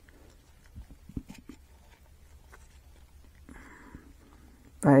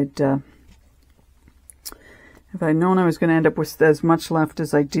 If I'd known I was going to end up with as much left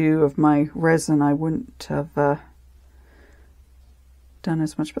as I do of my resin, I wouldn't have done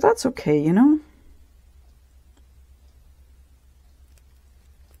as much, but that's okay, you know?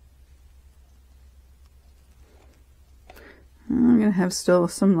 I'm going to have still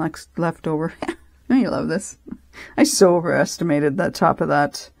some left over. You love this. I so overestimated the top of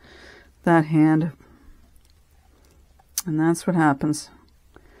that hand. And that's what happens.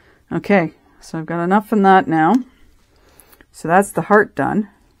 Okay, so I've got enough in that now. So that's the heart done.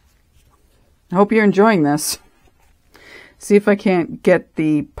 I hope you're enjoying this. See if I can't get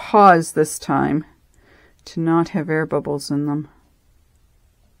the paws this time to not have air bubbles in them.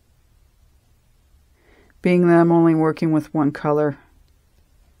 Being that I'm only working with one color.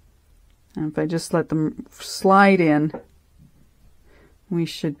 And if I just let them slide in, we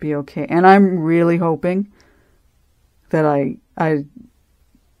should be okay. And I'm really hoping that I've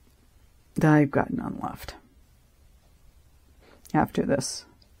got none left after this.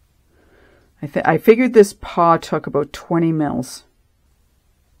 I figured this paw took about 20 mils.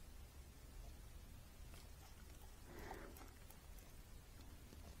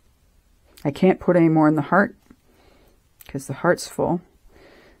 I can't put any more in the heart because the heart's full.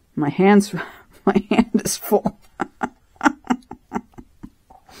 My hand is full.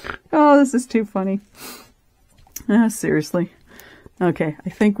 Oh, this is too funny. Seriously. Okay, I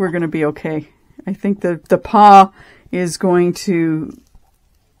think we're going to be okay. I think the paw is going to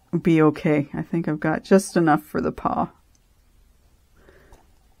be okay. I think I've got just enough for the paw.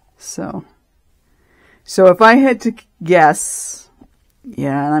 So if I had to guess,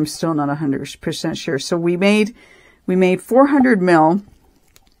 yeah, and I'm still not 100% sure. So we made We made 400 mil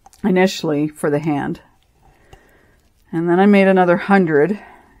initially for the hand. And then I made another 100.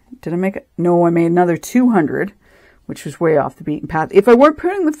 Did I make it? No, I made another 200, which was way off the beaten path. If I weren't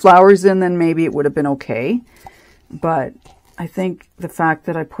putting the flowers in, then maybe it would have been okay. But I think the fact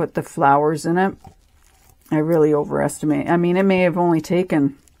that I put the flowers in it, I really overestimate. I mean, it may have only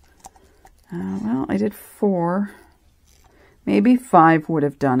taken, well, I did 4. Maybe 5 would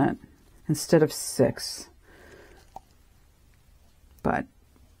have done it instead of 6. But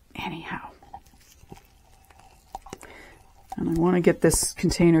anyhow. And I want to get this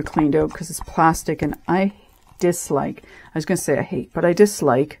container cleaned out because it's plastic, and I dislike, I was going to say I hate, but I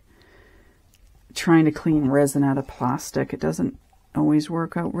dislike trying to clean resin out of plastic. It doesn't always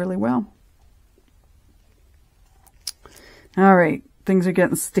work out really well. All right, things are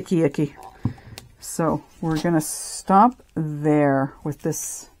getting sticky icky. So we're going to stop there with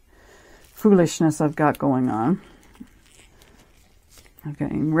this foolishness I've got going on. I'm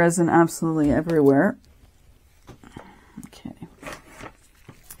getting resin absolutely everywhere. Okay.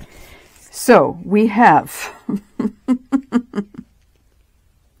 So we have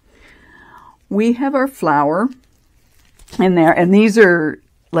we have our flower in there, and these are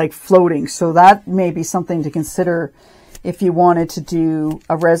like floating, so that may be something to consider if you wanted to do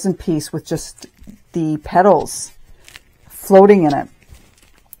a resin piece with just the petals floating in it,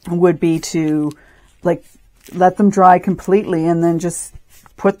 would be to like let them dry completely and then just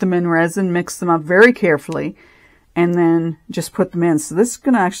put them in resin, mix them up very carefully, and then just put them in. So this is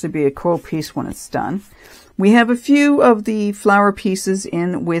going to actually be a cool piece when it's done. We have a few of the flower pieces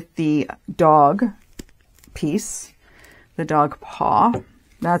in with the dog piece, the dog paw.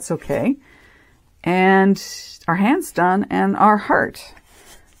 That's okay. And our hand's done, and our heart.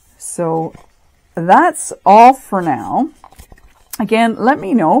 So that's all for now. Again, let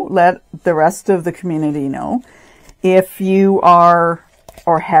me know, let the rest of the community know if you are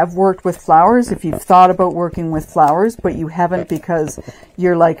or have worked with flowers, if you've thought about working with flowers, but you haven't because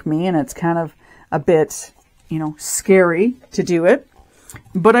you're like me and it's kind of a bit, you know, scary to do it.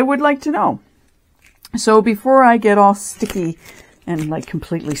 But I would like to know. So before I get all sticky and like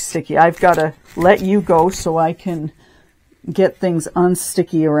completely sticky, I've got to let you go so I can get things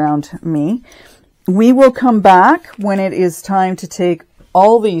unsticky around me. We will come back when it is time to take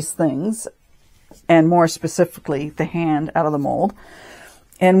all these things, and more specifically the hand, out of the mold.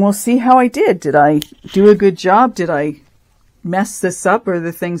 And we'll see how I did. Did I do a good job? Did I mess this up? Or are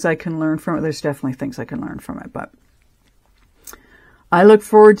there things I can learn from it? There's definitely things I can learn from it. But I look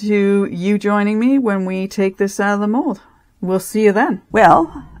forward to you joining me when we take this out of the mold. We'll see you then.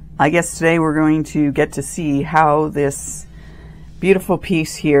 Well, I guess today we're going to get to see how this beautiful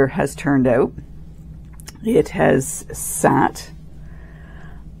piece here has turned out. It has sat.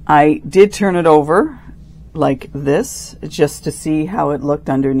 I did turn it over like this just to see how it looked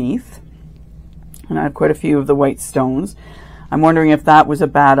underneath. And I have quite a few of the white stones. I'm wondering if that was a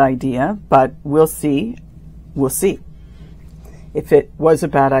bad idea, but we'll see. We'll see. If it was a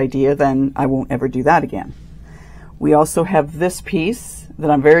bad idea, then I won't ever do that again. We also have this piece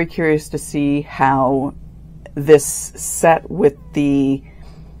that I'm very curious to see how this set with the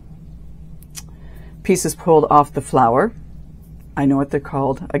pieces pulled off the flower. I know what they're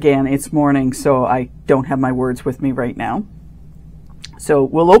called. Again, it's morning, so I don't have my words with me right now. So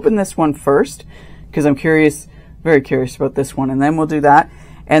we'll open this one first because I'm curious, very curious about this one, and then we'll do that.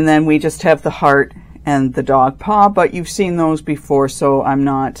 And then we just have the heart and the dog paw, but you've seen those before, so I'm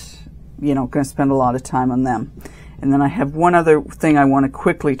not, you know, going to spend a lot of time on them. And then I have one other thing I want to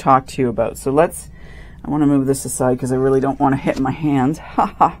quickly talk to you about. So I want to move this aside because I really don't want to hit my hand. Ha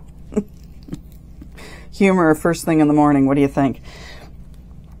ha. Humor first thing in the morning. What do you think?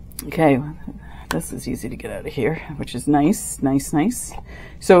 Okay, this is easy to get out of here, which is nice, nice, nice.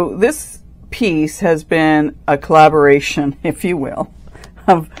 So this piece has been a collaboration, if you will,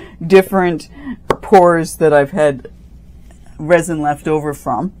 of different pours that I've had resin left over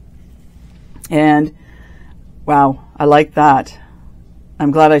from. And wow, I like that.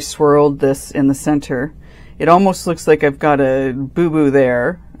 I'm glad I swirled this in the center. It almost looks like I've got a boo-boo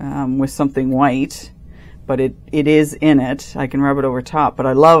there with something white, but it is in it. I can rub it over top, but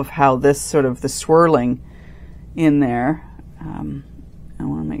I love how this sort of the swirling in there, I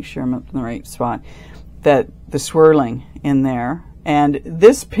want to make sure I'm up in the right spot, that the swirling in there. And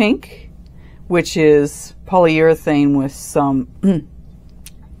this pink, which is polyurethane with some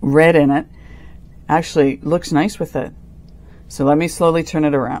red in it, actually looks nice with it. So let me slowly turn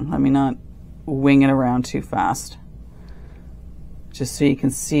it around. Let me not wing it around too fast. Just so you can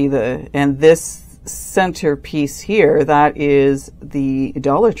see and this center piece here, that is the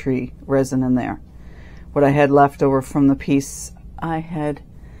Dollar Tree resin in there, what I had left over from the piece I had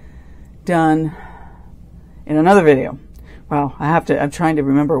done in another video. Wow, I'm trying to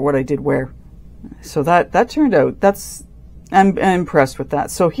remember what I did where. So that turned out, I'm impressed with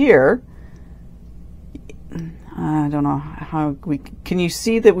that. So here, I don't know how can you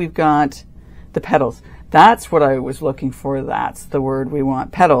see that we've got the petals? That's what I was looking for. That's the word we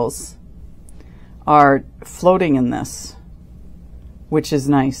want. Petals are floating in this, which is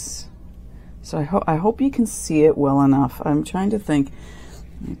nice. So I hope you can see it well enough. I'm trying to think.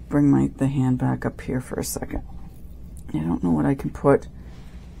 Let me bring the hand back up here for a second. I don't know what I can put.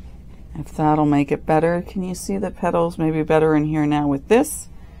 If that'll make it better. Can you see the petals maybe better in here now with this?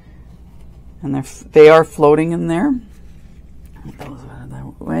 And they are floating in there. Get those out of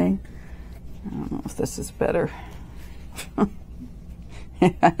that way. I don't know if this is better. I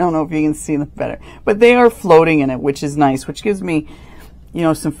don't know if you can see them better. But they are floating in it, which is nice, which gives me, you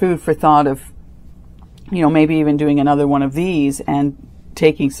know, some food for thought of, you know, maybe even doing another one of these and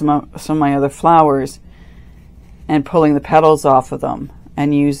taking some of my other flowers and pulling the petals off of them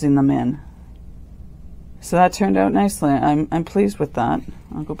and using them in. So that turned out nicely. I'm pleased with that.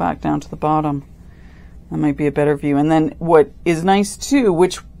 I'll go back down to the bottom. That might be a better view. And then what is nice too,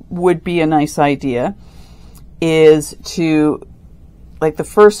 which would be a nice idea, is to, like the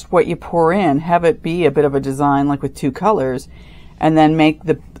first what you pour in, have it be a bit of a design like with two colors, and then make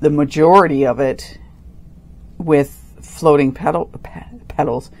the majority of it with floating pebbles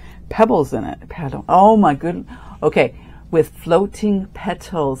in it. Oh my goodness. Okay, with floating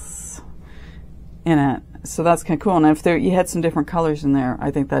petals in it. So that's kind of cool. And if you had some different colors in there,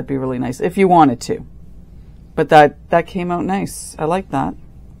 I think that'd be really nice if you wanted to. But that came out nice. I like that.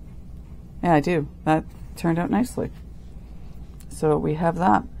 Yeah, I do. That turned out nicely. So we have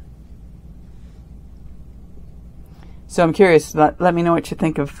that. So I'm curious. Let me know what you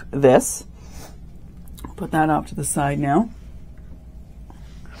think of this. I'll put that off to the side now.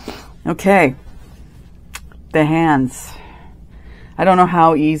 Okay. The hands. I don't know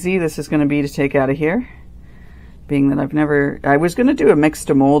how easy this is going to be to take out of here, being that I was going to do a mix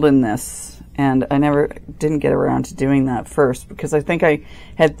to mold in this, and I didn't get around to doing that first, because I think I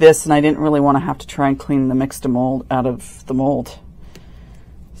had this and I didn't really want to have to try and clean the mix to mold out of the mold.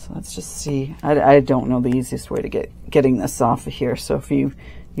 So let's just see. I don't know the easiest way to getting this off of here. So if you've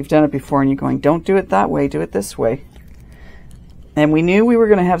done it before and you're going, don't do it that way, do it this way. And we knew we were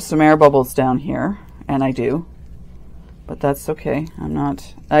going to have some air bubbles down here, and I do. But that's okay.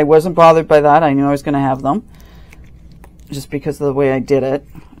 I wasn't bothered by that. I knew I was going to have them just because of the way I did it.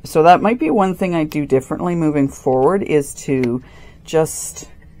 So that might be one thing I do differently moving forward, is to just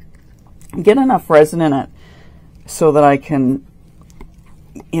get enough resin in it so that I can,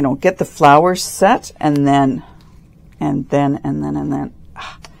 you know, get the flowers set and then.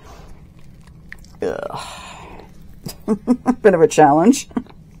 Bit of a challenge.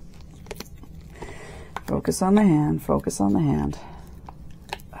 Focus on the hand, focus on the hand.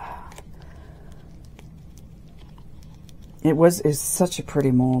 It's such a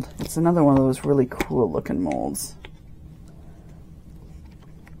pretty mold. It's another one of those really cool looking molds.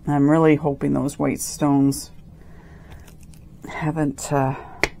 I'm really hoping those white stones haven't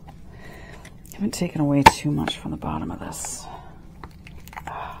taken away too much from the bottom of this.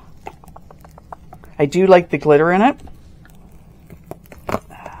 I do like the glitter in it.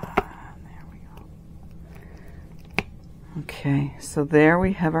 Okay, so there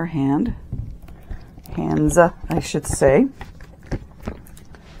we have our hands, I should say.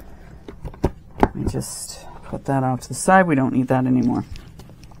 Let me just put that off to the side. We don't need that anymore.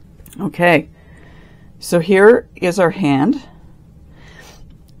 Okay, so here is our hand.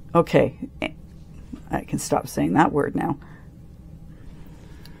 Okay, I can stop saying that word now.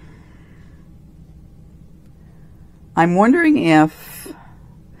 I'm wondering if,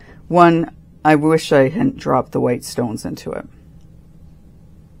 I wish I hadn't dropped the white stones into it.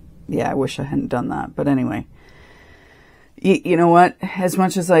 Yeah, I wish I hadn't done that. But anyway, you know what? As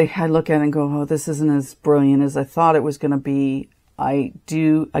much as I look at it and go, oh, this isn't as brilliant as I thought it was going to be, I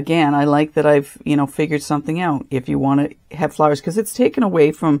like that I've, you know, figured something out. If you want to have flowers, because it's taken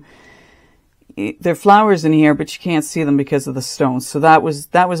away from, there are flowers in here, but you can't see them because of the stones. So that was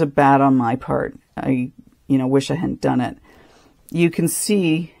a bad on my part. I, you know, wish I hadn't done it. You can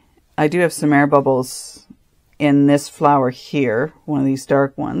see I do have some air bubbles in this flower here, one of these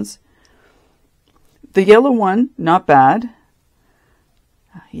dark ones. The yellow one, not bad.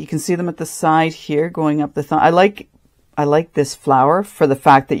 You can see them at the side here going up the thumb. I like this flower for the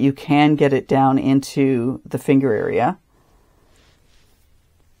fact that you can get it down into the finger area.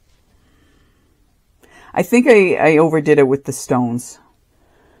 I think I overdid it with the stones.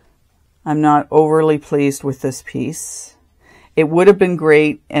 I'm not overly pleased with this piece. It would have been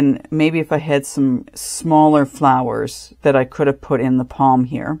great, and maybe if I had some smaller flowers that I could have put in the palm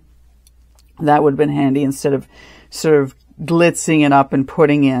here, that would have been handy instead of sort of glitzing it up and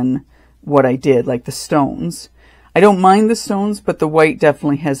putting in what I did, like the stones. I don't mind the stones, but the white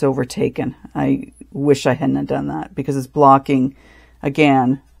definitely has overtaken. I wish I hadn't done that because it's blocking.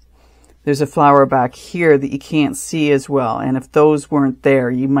 Again, there's a flower back here that you can't see as well, and if those weren't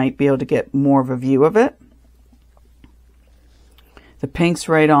there, you might be able to get more of a view of it. The pink's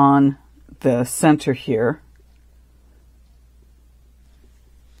right on the center here.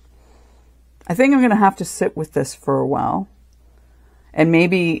 I think I'm going to have to sit with this for a while. And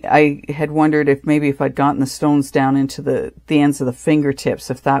maybe I had wondered if maybe if I'd gotten the stones down into the ends of the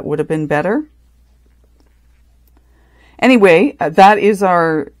fingertips, if that would have been better. Anyway, that is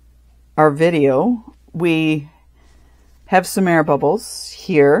our video. We have some air bubbles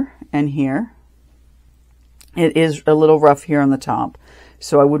here and here. It is a little rough here on the top,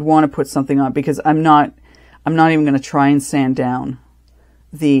 so I would want to put something on because I'm not even going to try and sand down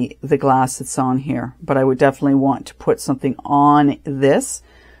the glass that's on here, but I would definitely want to put something on this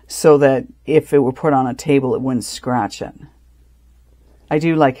so that if it were put on a table, it wouldn't scratch it. I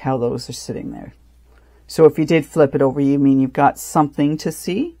do like how those are sitting there. So if you did flip it over, you mean you've got something to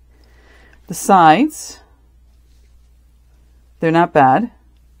see. The sides, they're not bad.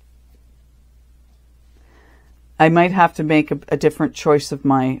 I might have to make a different choice of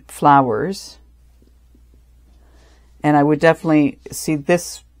my flowers. And I would definitely see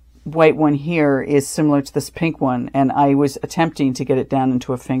this white one here is similar to this pink one. And I was attempting to get it down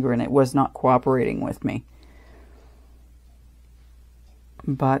into a finger and it was not cooperating with me.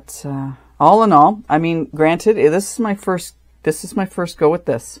 But all in all, I mean, granted, this is my first go with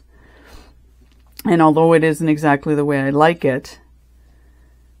this. And although it isn't exactly the way I like it,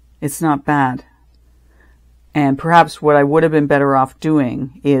 it's not bad. And perhaps what I would have been better off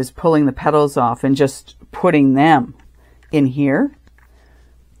doing is pulling the petals off and just putting them in here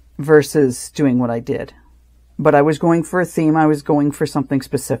versus doing what I did. But I was going for a theme. I was going for something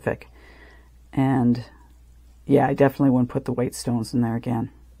specific. And yeah, I definitely wouldn't put the white stones in there again.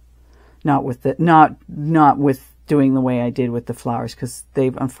 Not with doing the way I did with the flowers, because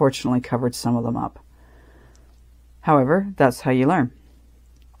they've unfortunately covered some of them up. However, that's how you learn.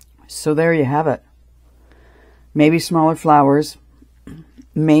 So there you have it. Maybe smaller flowers,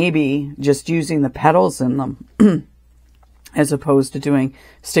 maybe just using the petals in them as opposed to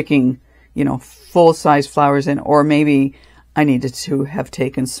sticking, full-size flowers in, or maybe I needed to have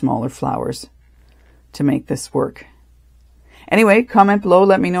taken smaller flowers to make this work. Anyway, comment below.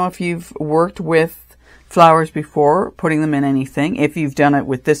 Let me know if you've worked with flowers before, putting them in anything. If you've done it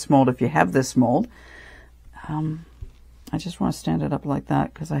with this mold, if you have this mold. I just want to stand it up like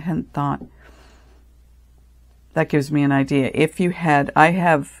that because I hadn't thought. That gives me an idea. I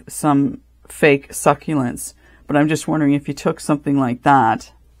have some fake succulents, but I'm just wondering if you took something like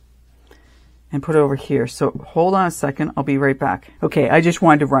that and put it over here. So hold on a second. I'll be right back. Okay, I just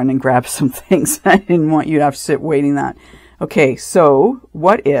wanted to run and grab some things. I didn't want you to have to sit waiting that. Okay, so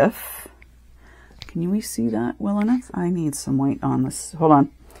what if, can we see that well enough? I need some white on this. Hold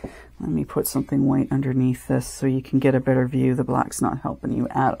on. Let me put something white underneath this so you can get a better view. The black's not helping you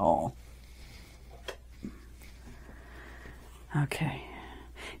at all. Okay.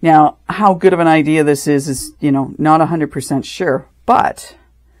 Now, how good of an idea this is, not 100% sure. But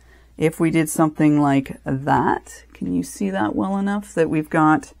if we did something like that, can you see that well enough that we've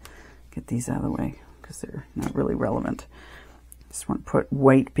got, get these out of the way because they're not really relevant. Just want to put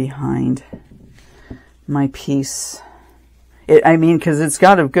white behind my piece. Because it's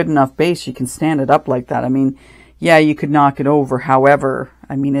got a good enough base, you can stand it up like that. Yeah, you could knock it over. However,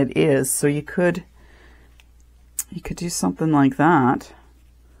 it is, so you could do something like that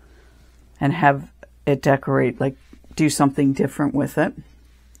and have it decorate, do something different with it.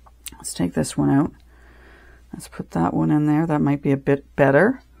 Let's take this one out. Let's put that one in there. That might be a bit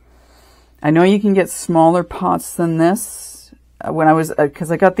better. I know you can get smaller pots than this.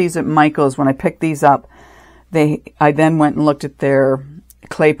 Because I got these at Michael's, when I picked these up, I then went and looked at their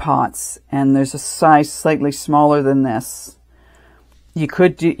clay pots, and there's a size slightly smaller than this. You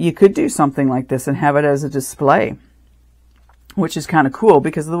could do something like this and have it as a display, which is kind of cool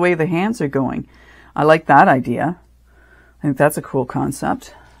because of the way the hands are going. I like that idea. I think that's a cool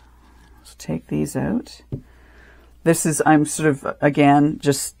concept. Let's take these out. I'm sort of, again,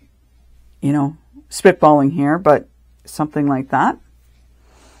 just, spitballing here, but something like that.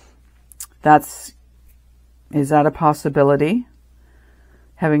 Is that a possibility?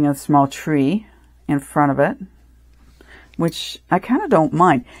 Having a small tree in front of it, which I kind of don't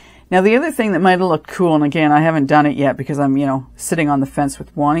mind. Now the other thing that might have looked cool, and again, I haven't done it yet because I'm, sitting on the fence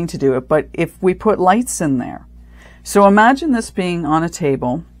with wanting to do it, but if we put lights in there. So imagine this being on a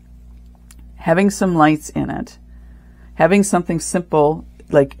table, having some lights in it, having something simple,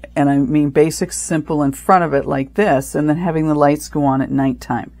 and I mean basic simple in front of it like this, and then having the lights go on at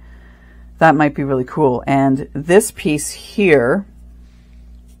nighttime. That might be really cool. And this piece here,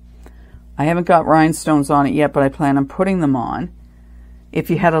 I haven't got rhinestones on it yet, but I plan on putting them on. If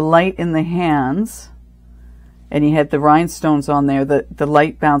you had a light in the hands and you had the rhinestones on there, the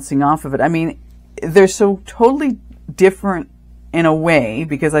light bouncing off of it, I mean, they're so totally different in a way,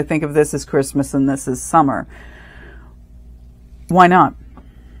 because I think of this as Christmas and this as summer. Why not?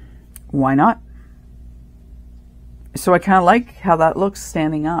 Why not? So I kind of like how that looks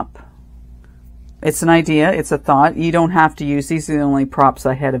standing up. It's an idea. It's a thought. You don't have to use these. Are the only props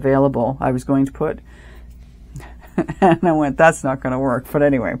I had available. I was going to put. And I went, that's not going to work. But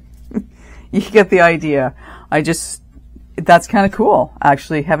anyway, you get the idea. That's kind of cool,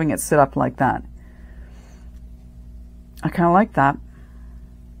 actually, having it sit up like that. I kind of like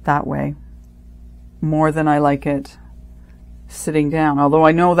that way, more than I like it sitting down. Although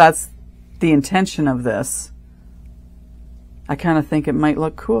I know that's the intention of this. I kind of think it might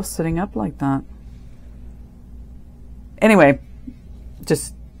look cool sitting up like that. Anyway,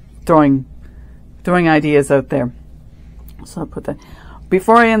 just throwing ideas out there. So I'll put that.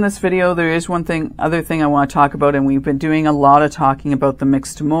 Before I end this video, there is other thing I want to talk about, and we've been doing a lot of talking about the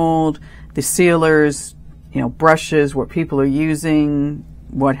mixed mold, the sealers, brushes, what people are using,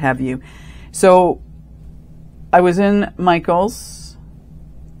 what have you. So I was in Michael's,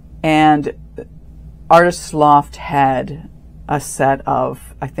 and Artist's Loft had a set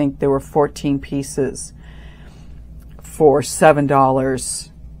of, I think there were 14 pieces for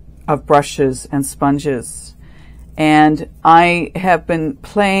 $7 of brushes and sponges. And I have been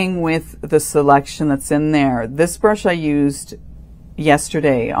playing with the selection that's in there. This brush I used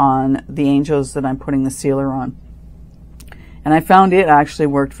yesterday on the angels that I'm putting the sealer on, and I found it actually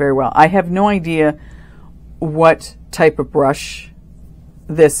worked very well. I have no idea what type of brush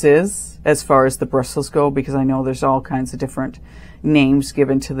this is as far as the bristles go, because I know there's all kinds of different names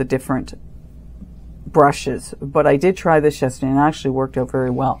given to the different brushes, but I did try this yesterday and it actually worked out very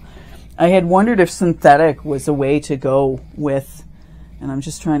well. I had wondered if synthetic was a way to go with, and I'm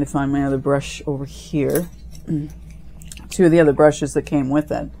just trying to find my other brush over here. Two of the other brushes that came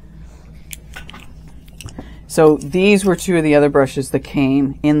with it. So these were two of the other brushes that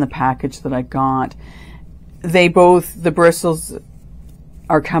came in the package that I got. The bristles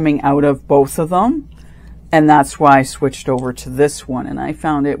are coming out of both of them, and that's why I switched over to this one, and I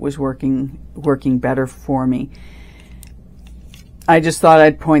found it was working better for me. I just thought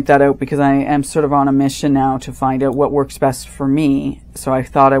I'd point that out because I am sort of on a mission now to find out what works best for me, so I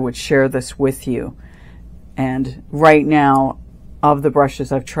thought I would share this with you. And right now, of the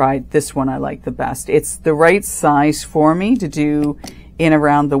brushes I've tried, this one I like the best. It's the right size for me to do in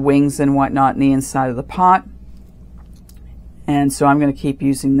around the wings and whatnot in the inside of the pot. And so I'm going to keep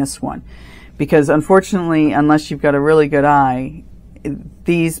using this one. Because unfortunately, unless you've got a really good eye,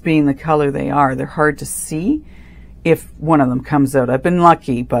 these being the color they are, they're hard to see if one of them comes out. I've been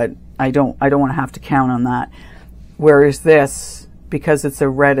lucky, but I don't want to have to count on that. Whereas this, because it's a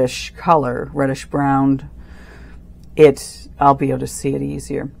reddish color, reddish brown, I'll be able to see it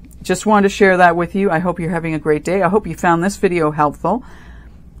easier. Just wanted to share that with you. I hope you're having a great day. I hope you found this video helpful.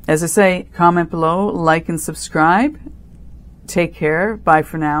 As I say, comment below, like and subscribe. Take care. Bye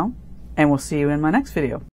for now. And we'll see you in my next video.